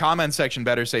 Somebody in the comment section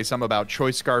better say something about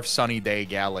Choice Scarf Sunny Day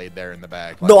Gallade there in the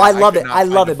back. Like, no, I love it. I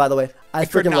love it, by the way. I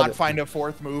could not find a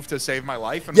fourth move to save my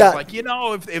life. And was like,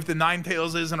 if the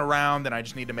Ninetales isn't around, then I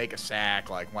just need to make a sack.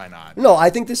 Like, why not? No, I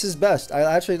think this is best.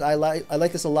 I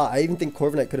like this a lot. I even think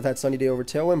Corviknight could have had Sunny Day over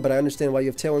Tailwind, but I understand why you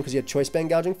have Tailwind because you had Choice Band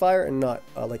Gouging Fire and not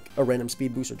like a random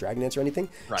speed boost or Dragon Dance or anything.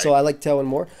 Right. So I like Tailwind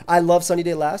more. I love Sunny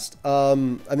Day last. I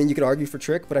mean, you could argue for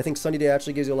Trick, but I think Sunny Day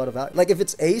actually gives you a lot of value. Like, if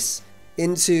it's Ace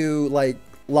into like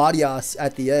Latias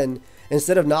at the end,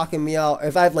 instead of knocking me out,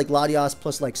 if I have like Latias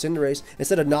plus like Cinderace,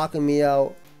 instead of knocking me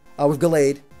out with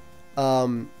Gallade,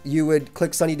 you would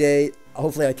click Sunny Day,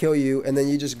 hopefully I kill you, and then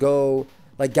you just go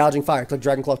like Gouging Fire, click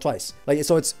Dragon Claw twice. Like,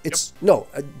 so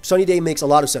Sunny Day makes a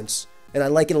lot of sense, and I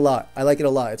like it a lot.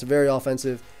 It's a very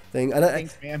offensive thing, and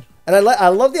Thanks, man. And I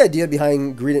love the idea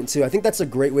behind Greedent too. I think that's a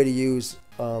great way to use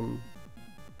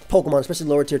Pokemon, especially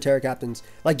lower tier Terra Captains.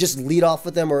 Like, just lead off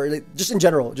with them, or like, just in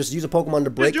general, just use a Pokemon to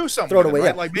break, throw it away.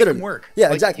 Right? Like, make them work. Yeah,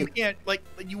 like, exactly. You can't, like,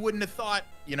 you wouldn't have thought,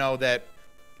 that,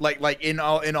 like in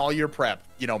all your prep,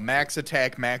 max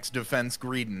attack, max defense,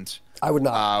 Greedent. I would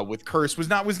not. With Curse was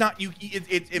not.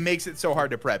 It makes it so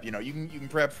hard to prep. You can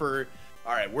prep for.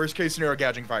 All right, worst case scenario,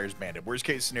 Gouging Fire is Bandit. Worst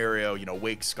case scenario,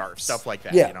 Wake Scarf, stuff like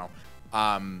that. Yeah.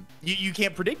 You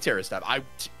can't predict Terra stuff.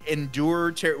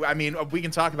 Endure Terra. I mean, we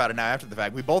can talk about it now after the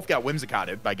fact. We both got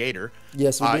Whimsicotted by Gator.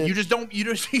 Yes, we did. You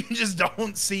just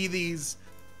don't see these.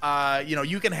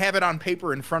 You can have it on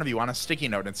paper in front of you on a sticky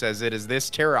note and it says it is this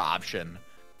Terra option,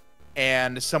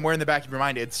 and somewhere in the back of your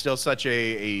mind, it's still such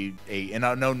an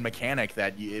unknown mechanic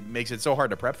that it makes it so hard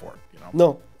to prep for.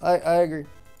 No, I agree.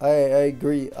 I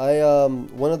agree.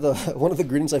 One of the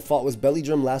Greedents I fought was Belly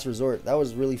Drum Last Resort. That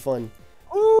was really fun.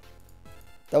 Ooh.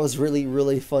 That was really,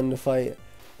 really fun to fight.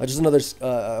 Just another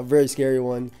very scary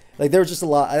one. Like, there was just a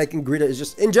lot. I think Greedent is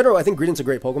just, in general, I think Greedent's a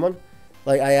great Pokemon.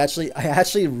 Like, I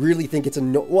actually really think it's I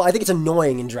think it's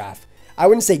annoying in draft. I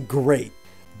wouldn't say great,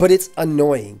 but it's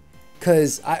annoying.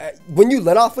 Because when you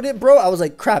let off with it, bro, I was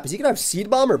like, crap, is he going to have Seed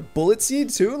Bomb or Bullet Seed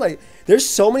too? Like, there's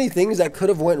so many things that could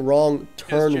have went wrong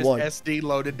turn one. SD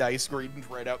loaded dice Greedent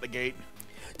right out the gate.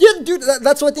 Yeah, dude,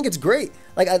 that's why I think it's great.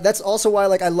 Like, that's also why,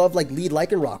 like, I love, like, lead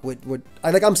Lycanroc.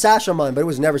 I'm Sash on mine, but it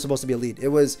was never supposed to be a lead.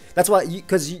 That's why,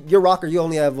 because you're Rocker, you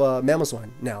only have Mamoswine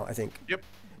now, I think.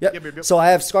 Yep. So I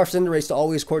have Scarf Cinderace to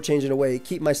always court change in a way,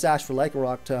 keep my Sash for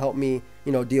Lycanroc to help me,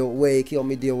 deal with Wake, help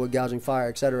me deal with Gouging Fire,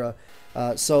 etc.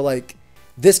 So, like,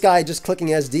 this guy just clicking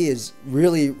SD is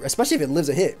really, especially if it lives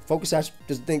a hit. Focus Sash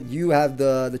doesn't think you have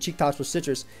the Cheek Tops with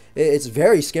Citrus. It's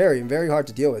very scary and very hard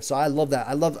to deal with. So I love that.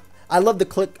 I love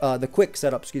the quick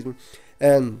setup, excuse me,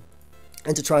 and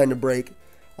to trying to break.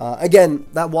 Again,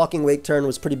 that walking Wake turn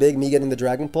was pretty big, me getting the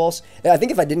Dragon Pulse. And I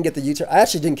think if I didn't get the U-turn, I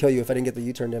actually didn't kill you if I didn't get the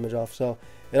U-turn damage off. So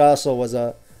it also was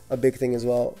a big thing as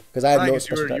well, because I had no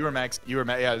special you were max. Yeah,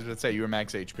 I was going to say you were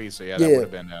max HP, so yeah, that would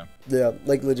have been. Yeah,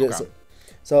 like legit. Okay.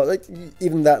 So like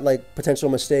even that like potential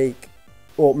mistake,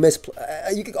 well, misplay.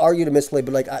 You could argue to misplay,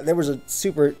 but like there was a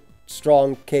super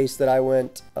strong case that I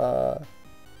went.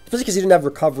 Especially because you didn't have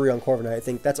recovery on Corviknight. I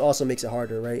think that's also makes it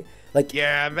harder, right? Like,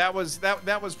 yeah, that was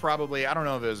probably, I don't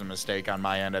know if it was a mistake on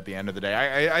my end at the end of the day.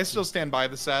 I still stand by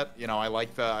the set. I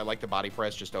like the body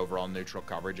press, just overall neutral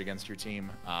coverage against your team.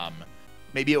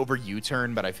 Maybe over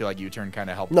U-turn, but I feel like U-turn kind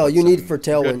of helped. No, you need for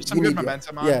Tailwind. Some good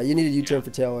momentum on. Yeah, you need a U-turn for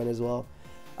Tailwind as well.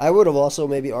 I would have also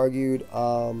maybe argued.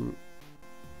 No.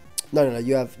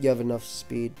 You have enough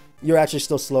speed. You're actually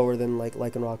still slower than like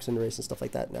Lycanroc, Cinderace, and stuff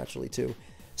like that naturally too.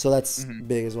 So that's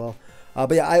big as well.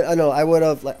 But yeah, I know I would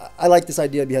have. I like this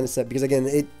idea behind the set because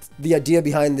again, the idea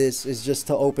behind this is just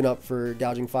to open up for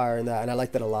Gouging Fire and that, and I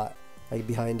like that a lot. Like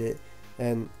behind it,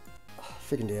 And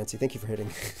freaking Diancie, thank you for hitting.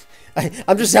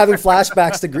 I'm just having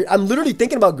flashbacks to Greedent. I'm literally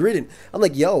thinking about Greedent. I'm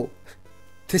like, yo,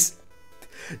 this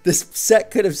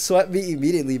set could have swept me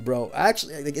immediately, bro.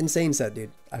 Actually, like insane set, dude.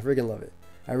 I freaking love it.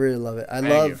 I really love it.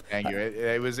 Thank you.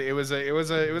 It was a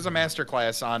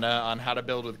masterclass on how to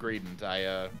build with Greedent.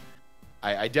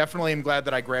 I definitely am glad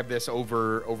that I grabbed this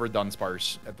over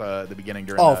Dunsparce at the beginning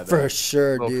during for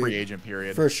sure, dude. Free agent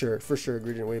period. For sure.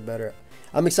 Greedent way better.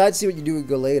 I'm excited to see what you do with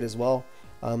Gallade as well.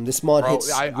 This mod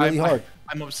hits really hard.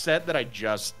 I'm upset that I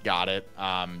just got it.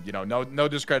 You know, no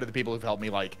discredit to the people who've helped me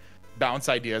like bounce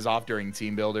ideas off during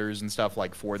team builders and stuff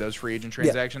like for those free agent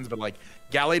transactions. But like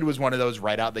Gallade was one of those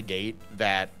right out the gate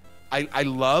that I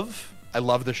love. I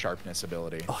love the sharpness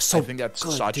ability. Oh, so I think that's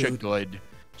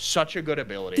such a good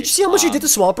ability. Did you see how much you did to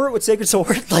Swampert with Sacred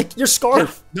Sword? Like your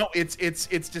scarf. Yeah, no, it's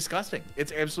disgusting.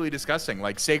 It's absolutely disgusting.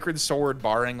 Like Sacred Sword,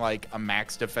 barring like a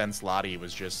max defense Lottie,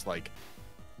 was just like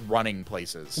running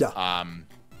places. Yeah.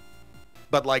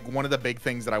 But like one of the big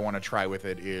things that I want to try with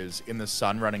it is in the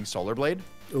sun running Solar Blade.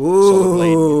 Ooh. Solar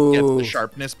Blade gets the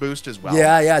sharpness boost as well.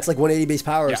 Yeah, it's like 180 base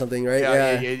power or something, right?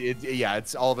 Yeah,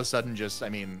 it's all of a sudden just, I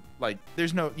mean, like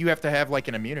you have to have like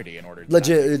an immunity in order to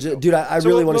legit. Dude, I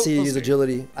really want to see you use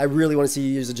agility. I really want to see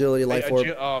you use agility life orb.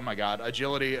 Oh my god,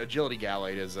 agility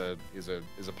Gallade is a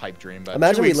pipe dream, but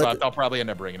imagine 2 weeks left, I'll probably end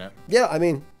up bringing it. Yeah, I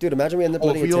mean, dude, imagine we end up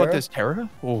letting it Terra. This Terra?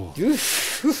 Oh.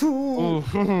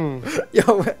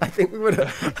 Yo, I think we would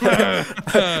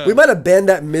have we might have banned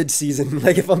that mid-season,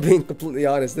 like if I'm being completely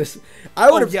honest. I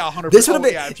would have 100%. This would have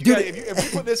been if you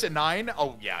put this at 9, it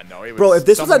was, bro, if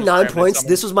this was at 9 points,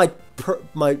 this was my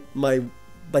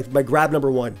grab number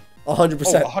 1.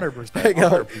 100%.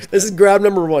 100%. This is grab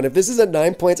number 1. If this is at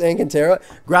 9 points and Terra,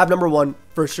 grab number 1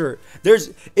 for sure.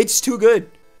 It's too good.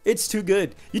 It's too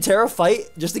good. You Terra fight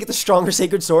just to get the stronger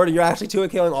Sacred Sword, and you're actually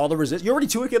 2-KOing all the resist. You already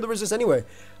 2-KO'd the resist anyway.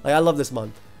 Like, I love this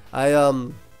month.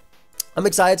 I'm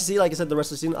excited to see, like I said, the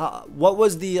rest of the season. What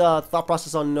was the thought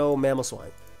process on no Mammal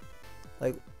Swine?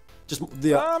 Like, just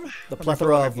the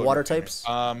plethora of water types?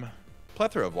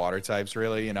 Plethora of water types,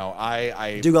 really. You know,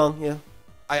 Dugong, yeah.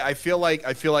 I feel like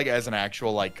as an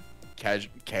actual like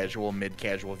casual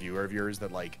mid-casual viewer of yours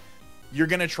that like you're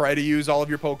gonna try to use all of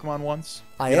your Pokemon once.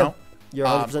 I am. You're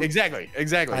 100%.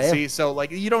 Exactly. See, so like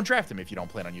you don't draft them if you don't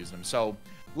plan on using them. So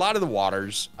a lot of the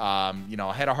waters, you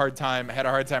know, had a hard time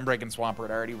breaking Swampert.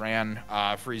 I already ran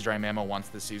Freeze Dry Mammo once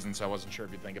this season, so I wasn't sure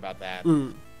if you'd think about that.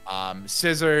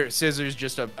 Scissor's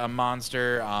just a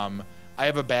monster. I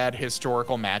have a bad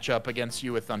historical matchup against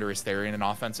you with Thundurus Therian and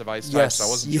offensive ice type, so I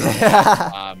wasn't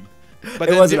sure. But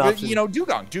it was an option. You know,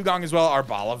 Dugong as well,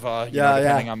 Arbalava,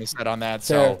 depending on the set on that.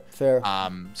 Fair.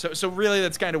 So really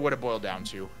that's kind of what it boiled down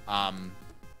to.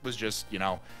 Was just, you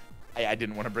know, I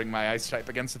didn't want to bring my ice type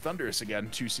against the Thundurus again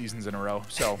 2 seasons in a row.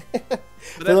 So but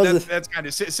that's kind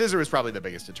of Scissor was probably the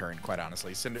biggest deterrent, quite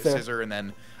honestly. Scissor, and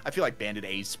then I feel like Bandit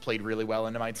Ace played really well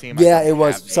into my team. Yeah, it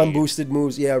was sun boosted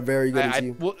moves. Yeah, very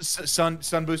good. Well,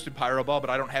 sun boosted Pyro Ball, but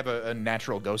I don't have a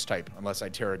natural Ghost type unless I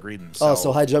Terra Greedent.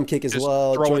 So high jump kick as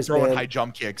well. Throwing high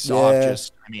jump kicks off.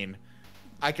 Just, I mean,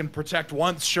 I can protect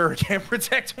once, sure. Can't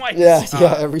protect twice. Yeah,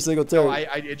 every single turn. So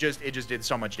it just did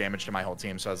so much damage to my whole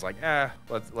team. So I was like,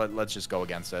 let's just go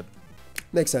against it.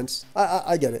 Makes sense.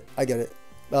 I get it.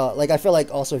 Like I feel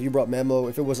like also if you brought Memo,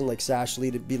 if it wasn't like Sash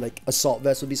Lead, it'd be like Assault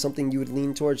Vest would be something you would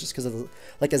lean towards just because of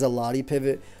like as a Lottie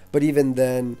pivot. But even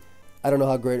then, I don't know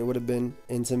how great it would have been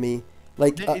into me.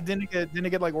 Like didn't it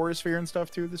get like Aura Sphere and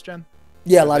stuff too this gen?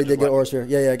 Yeah, Lottie did get Aura Sphere.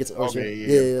 Yeah, it gets Aura Sphere.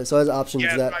 Yeah. So it has options.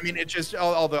 Yeah, that. I mean, it just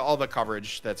all the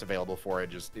coverage that's available for it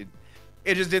just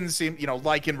didn't seem, you know,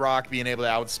 like in Rock being able to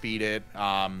outspeed it.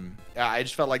 I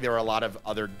just felt like there were a lot of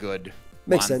other good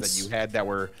ones that you had that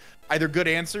were either good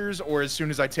answers or as soon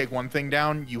as I take one thing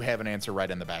down, you have an answer right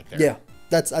in the back there. Yeah,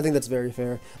 I think that's very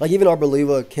fair. Like even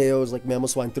Arboliva KOs like Mammal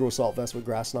Swine through Assault Vest with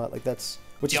Grass Knot, like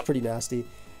which is pretty nasty.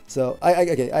 So I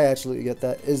absolutely get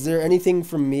that. Is there anything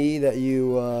from me that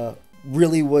you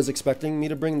really was expecting me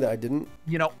to bring that I didn't?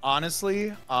 You know,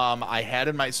 honestly, I had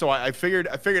in my I figured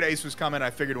Ace was coming.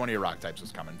 I figured one of your rock types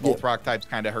was coming. Both rock types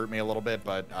kind of hurt me a little bit,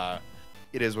 but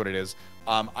it is what it is.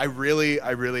 I really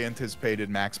anticipated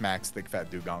Max Thick Fat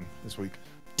Dugong this week.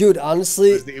 Dude,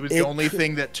 honestly, it was the only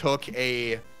thing that took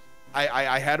I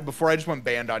had before I just went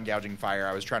banned on Gouging Fire.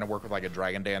 I was trying to work with like a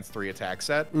Dragon Dance 3 attack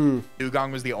set.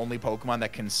 Dugong was the only Pokemon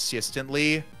that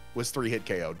consistently was 3-hit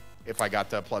KO'd. If I got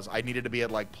to plus, I needed to be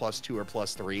at like +2 or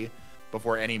 +3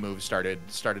 before any move started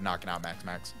knocking out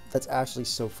Max. That's actually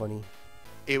so funny.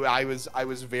 I was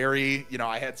very, you know,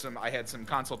 I had some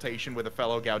consultation with a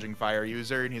fellow Gouging Fire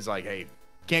user, and he's like, hey,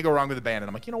 Can't go wrong with a band. And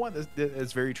I'm like, you know what?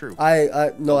 That's very true.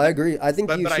 No, I agree. I think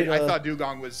you should. I thought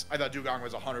Dugong was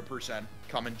 100%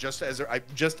 coming just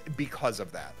because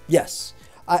of that. Yes,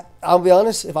 I'll be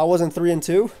honest. If I wasn't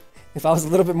 3-2, if I was a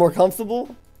little bit more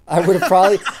comfortable, I would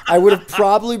have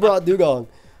probably brought Dugong.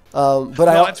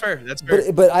 That's fair. That's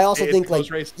fair. But I also think like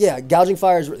race. Yeah, Gouging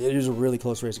Fire is a really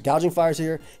close race. Gouging Fire's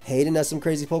here. Hayden has some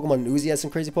crazy Pokemon. Uzi has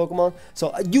some crazy Pokemon.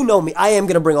 So you know me, I am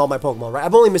gonna bring all my Pokemon, right?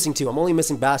 I'm only missing 2. I'm only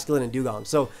missing Basculin and Dugong.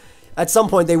 So at some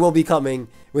point they will be coming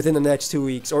within the next 2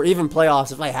 weeks, or even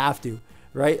playoffs if I have to,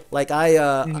 right? Like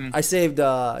I saved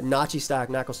Nachi Stack,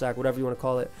 Knuckle Stack, whatever you want to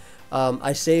call it.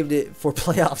 I saved it for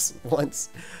playoffs once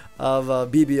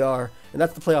of BBR, and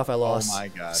that's the playoff I lost. Oh my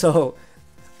god. So.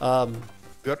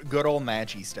 Good old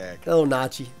Nachi Stack. Oh,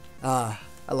 Nachi. I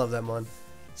love that mon.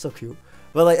 So cute.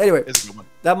 But like anyway,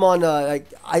 that mon,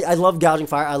 like I love Gouging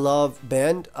Fire. I love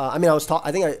Band. I mean, I don't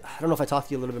know if I talked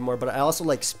to you a little bit more, but I also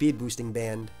like speed boosting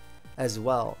Band as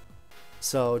well.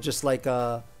 So just like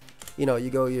you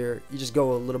just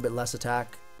go a little bit less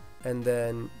attack, and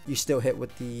then you still hit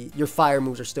with your fire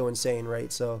moves are still insane,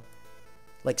 right? So.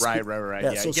 Like right.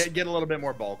 Yeah, so get a little bit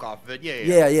more bulk off of it.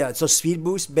 Yeah. So speed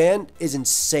boost Band is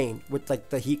insane. With like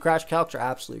the heat crash calcs are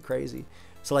absolutely crazy.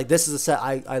 So like this is a set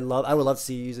I love. I would love to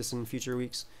see you use this in future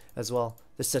weeks as well.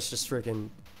 This set's just freaking good.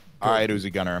 All right,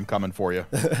 Uzi Gunner, I'm coming for you.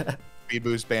 Speed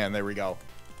boost Band. There we go.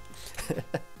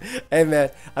 Hey man,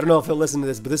 I don't know if he'll listen to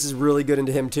this, but this is really good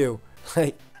into him too.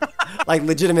 Like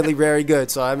legitimately very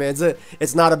good. So I mean,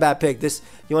 it's not a bad pick.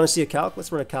 You want to see a calc?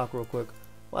 Let's run a calc real quick.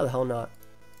 Why the hell not?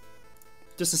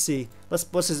 Just to see.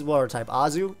 What's his water type?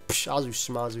 Azu? Azu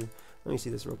Schmazu. Let me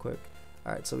see this real quick.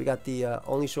 Alright, so we got the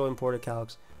only show imported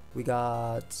calcs. We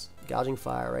got Gouging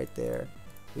Fire right there.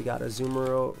 We got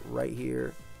Azumarill right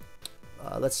here.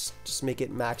 Let's just make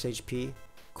it max HP.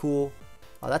 Cool.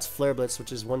 That's Flare Blitz,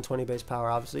 which is 120 base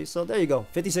power, obviously. So there you go.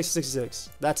 56-66.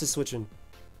 That's his switching.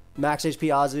 Max HP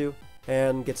Azu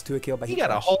and gets 2 a kill by He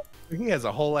has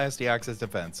a whole ass Deoxys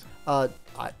defense.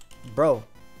 Bro.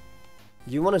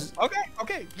 You want to?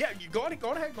 Okay. Yeah, you go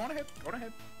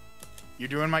ahead. You're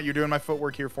doing my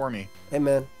footwork here for me. Hey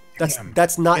man,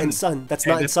 that's not in sun. That's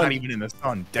not in sun. Not even in the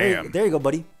sun. Damn. There you go,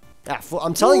 buddy.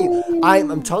 I'm telling you,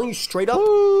 I'm telling you straight up,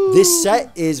 this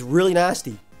set is really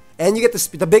nasty. And you get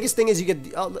the biggest thing is you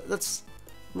get. Let's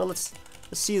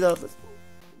see the.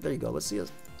 There you go. Let's see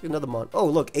another mon. Oh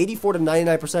look, 84 to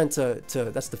 99% to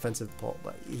that's defensive pull,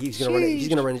 but he's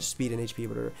gonna run his speed and HP,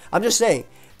 whatever. I'm just saying.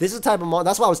 This is the type of mon.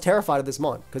 That's why I was terrified of this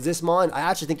mon. Because this mon, I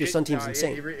actually think your Sun team's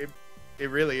insane.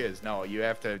 It really is. No, you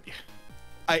have to.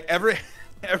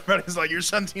 Everybody's like, your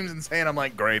Sun team's insane. I'm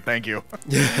like, great, thank you.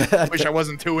 Wish I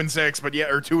wasn't 2-6, but yeah,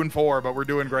 or 2-4, but we're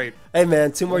doing great. Hey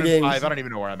man, 2 more games. 5. I don't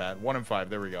even know where I'm at. 1-5.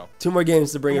 There we go. 2 more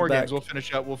games to bring it back. We'll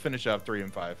finish up.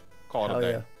 3-5. Call it a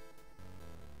day. Yeah.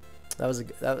 That was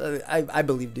I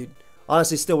believe, dude.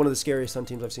 Honestly, still one of the scariest Sun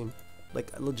teams I've seen.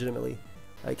 Like legitimately.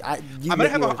 Like I'm gonna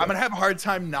have a hard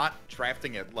time not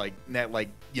drafting it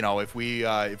if we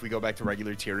go back to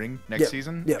regular tiering next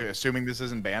season, assuming this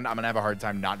isn't banned, I'm gonna have a hard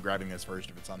time not grabbing this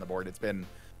first if it's on the board. It's been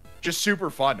just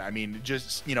super fun. I mean,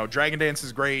 just Dragon Dance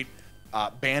is great,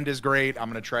 Band is great. I'm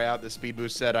gonna try out the speed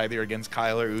boost set either against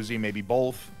Kyle or Uzi, maybe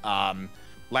both.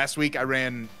 Last week I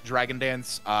ran Dragon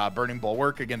Dance Burning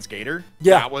Bulwark against Gator.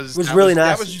 Yeah, that was really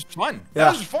nice. That was just fun. Yeah.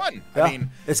 That was fun. Yeah. I mean,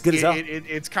 it's good as hell.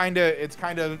 It's kind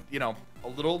of a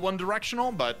little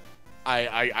one-directional, but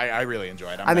I really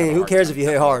enjoy it. I mean, who cares if you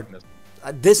hit hard?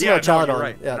 This and our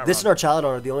Chaladon, this and our Chaladon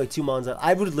are the only 2 mons that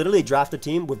I would literally draft a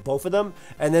team with both of them,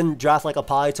 and then draft like a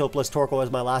Polito plus Torkoal as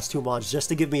my last 2 mons, just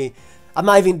to give me.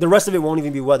 The rest of it won't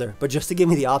even be weather, but just to give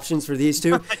me the options for these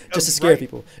 2, just to scare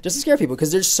people,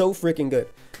 because they're so freaking good.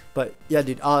 But yeah,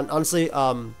 dude, honestly,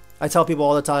 I tell people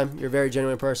all the time, you're a very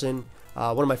genuine person,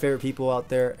 one of my favorite people out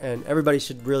there, and everybody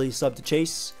should really sub to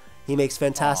Chase. He makes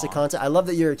fantastic content. I love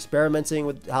that you're experimenting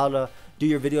with how to do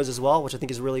your videos as well, which I think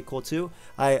is really cool too.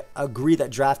 I agree that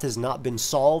draft has not been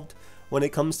solved when it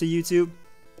comes to YouTube.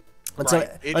 It's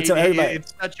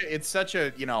such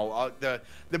a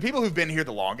the people who've been here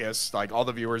the longest, like all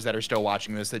the viewers that are still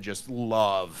watching this, that just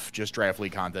love Draft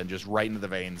League content, just right into the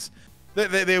veins.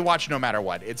 They watch no matter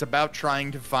what. It's about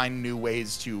trying to find new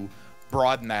ways to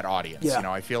broaden that audience.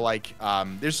 I feel like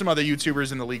there's some other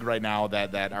YouTubers in the league right now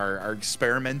that are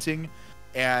experimenting,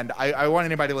 and I want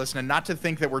anybody listening not to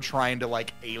think that we're trying to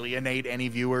like alienate any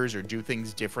viewers or do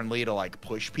things differently to like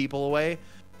push people away.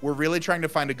 We're really trying to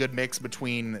find a good mix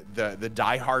between the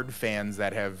diehard fans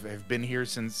that have been here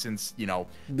since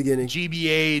beginning,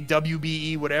 GBA,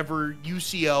 WBE, whatever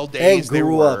UCL days and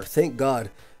grew up. Thank God.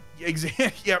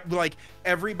 Yeah, like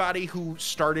everybody who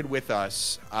started with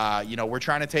us, you know, we're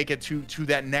trying to take it to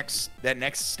that next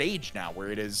stage now,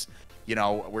 where it is, you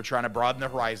know, we're trying to broaden the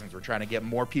horizons. We're trying to get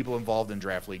more people involved in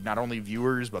Draft League, not only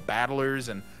viewers but battlers,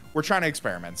 and we're trying to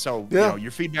experiment. So you know,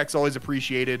 your feedback's always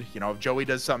appreciated. You know, if Joey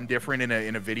does something different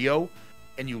in a video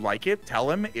and you like it, tell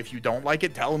him. If you don't like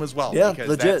it, tell him as well. Yeah, because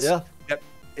legit.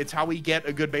 It's how we get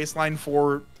a good baseline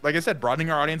for, like I said,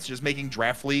 broadening our audience, just making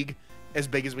Draft League as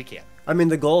big as we can. I mean,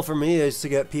 the goal for me is to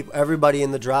get everybody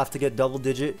in the draft to get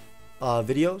double-digit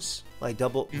videos, like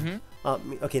double.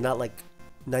 Okay, not like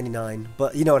 99,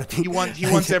 but you know what I mean. He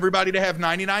wants everybody to have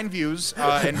 99 views,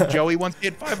 and Joey wants to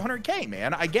hit 500K.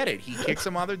 Man, I get it. He kicks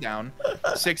them other down,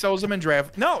 6-0s them in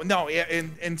draft. No,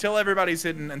 until everybody's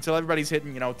hitting,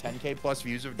 you know, 10K plus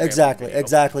views of draft.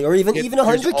 Exactly, or even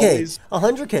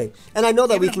 100K. And I know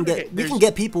that we can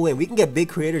get people in, we can get big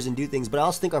creators and do things, but I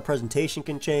also think our presentation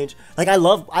can change. Like I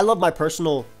love my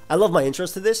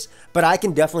intros to this, but I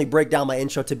can definitely break down my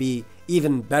intro to be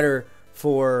even better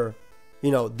for, you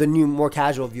know, the new, more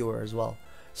casual viewer as well.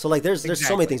 So like, there's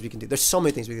so many things we can do.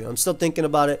 I'm still thinking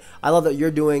about it. I love that you're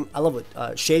doing. I love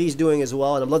what Shady's doing as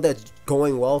well, and I love that it's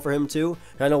going well for him too.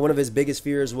 And I know one of his biggest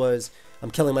fears was I'm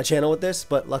killing my channel with this,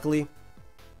 but luckily,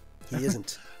 he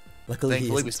isn't.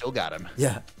 Thankfully, we still got him.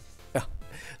 Yeah.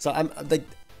 So I'm like,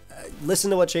 listen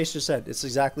to what Chase just said. It's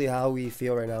exactly how we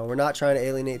feel right now. We're not trying to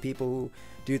alienate people who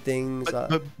do things.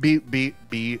 But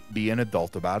be an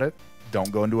adult about it. Don't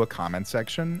go into a comment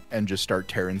section and just start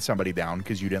tearing somebody down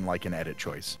because you didn't like an edit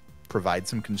choice. Provide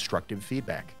some constructive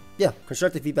feedback. Yeah,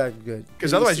 constructive feedback is good.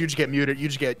 Because otherwise, you just get muted. You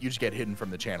just get hidden from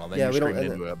the channel. Then you're straight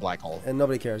into a black hole. And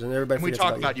nobody cares. And everybody. And we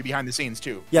talk about you behind the scenes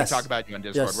too. Yes. We talk about you on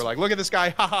Discord. Yes. We're like, look at this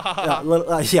guy. Ha ha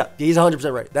ha. Yeah, he's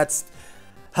 100% right. That's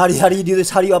how do you do this?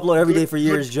 How do you upload every day for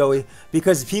years, Joey?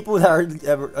 Because people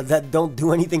that don't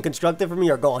do anything constructive for me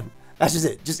are gone. That's just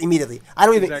it. Just immediately. I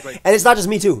don't even. Exactly. And it's not just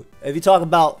me too. If you talk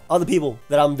about other people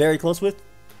that I'm very close with,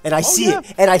 and I see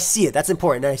it, that's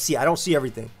important. And I see it. I don't see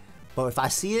everything, but if I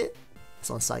see it,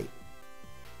 it's on site.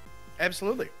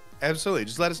 Absolutely.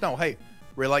 Just let us know. Hey,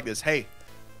 we like this. Hey,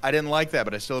 I didn't like that,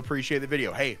 but I still appreciate the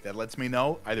video. Hey, that lets me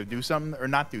know either do something or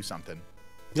not do something.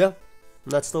 Yeah.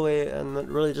 That's the way, and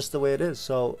really just the way it is.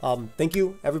 So, thank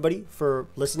you everybody for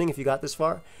listening. If you got this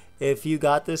far,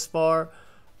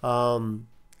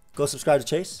 go subscribe to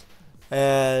Chase,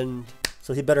 and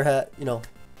so he better have, you know,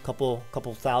 couple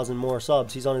thousand more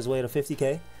subs. He's on his way to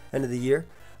 50K end of the year.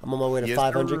 I'm on my way to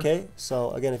 500K. So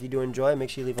again, if you do enjoy,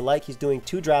 make sure you leave a like. He's doing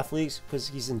 2 draft leagues because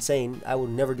he's insane. I would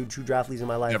never do 2 draft leagues in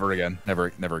my life. Never again. Never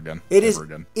again. It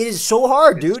is so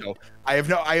hard, dude.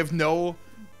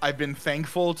 I've been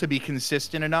thankful to be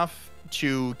consistent enough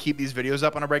to keep these videos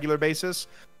up on a regular basis.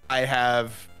 I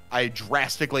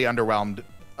drastically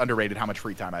underrated how much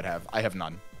free time I'd have. I have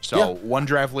none. So one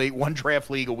draft league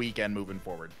a weekend moving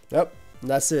forward. Yep.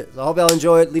 That's it. I hope y'all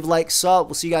enjoy it. Leave a like, sub.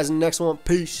 We'll see you guys in the next one.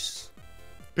 Peace.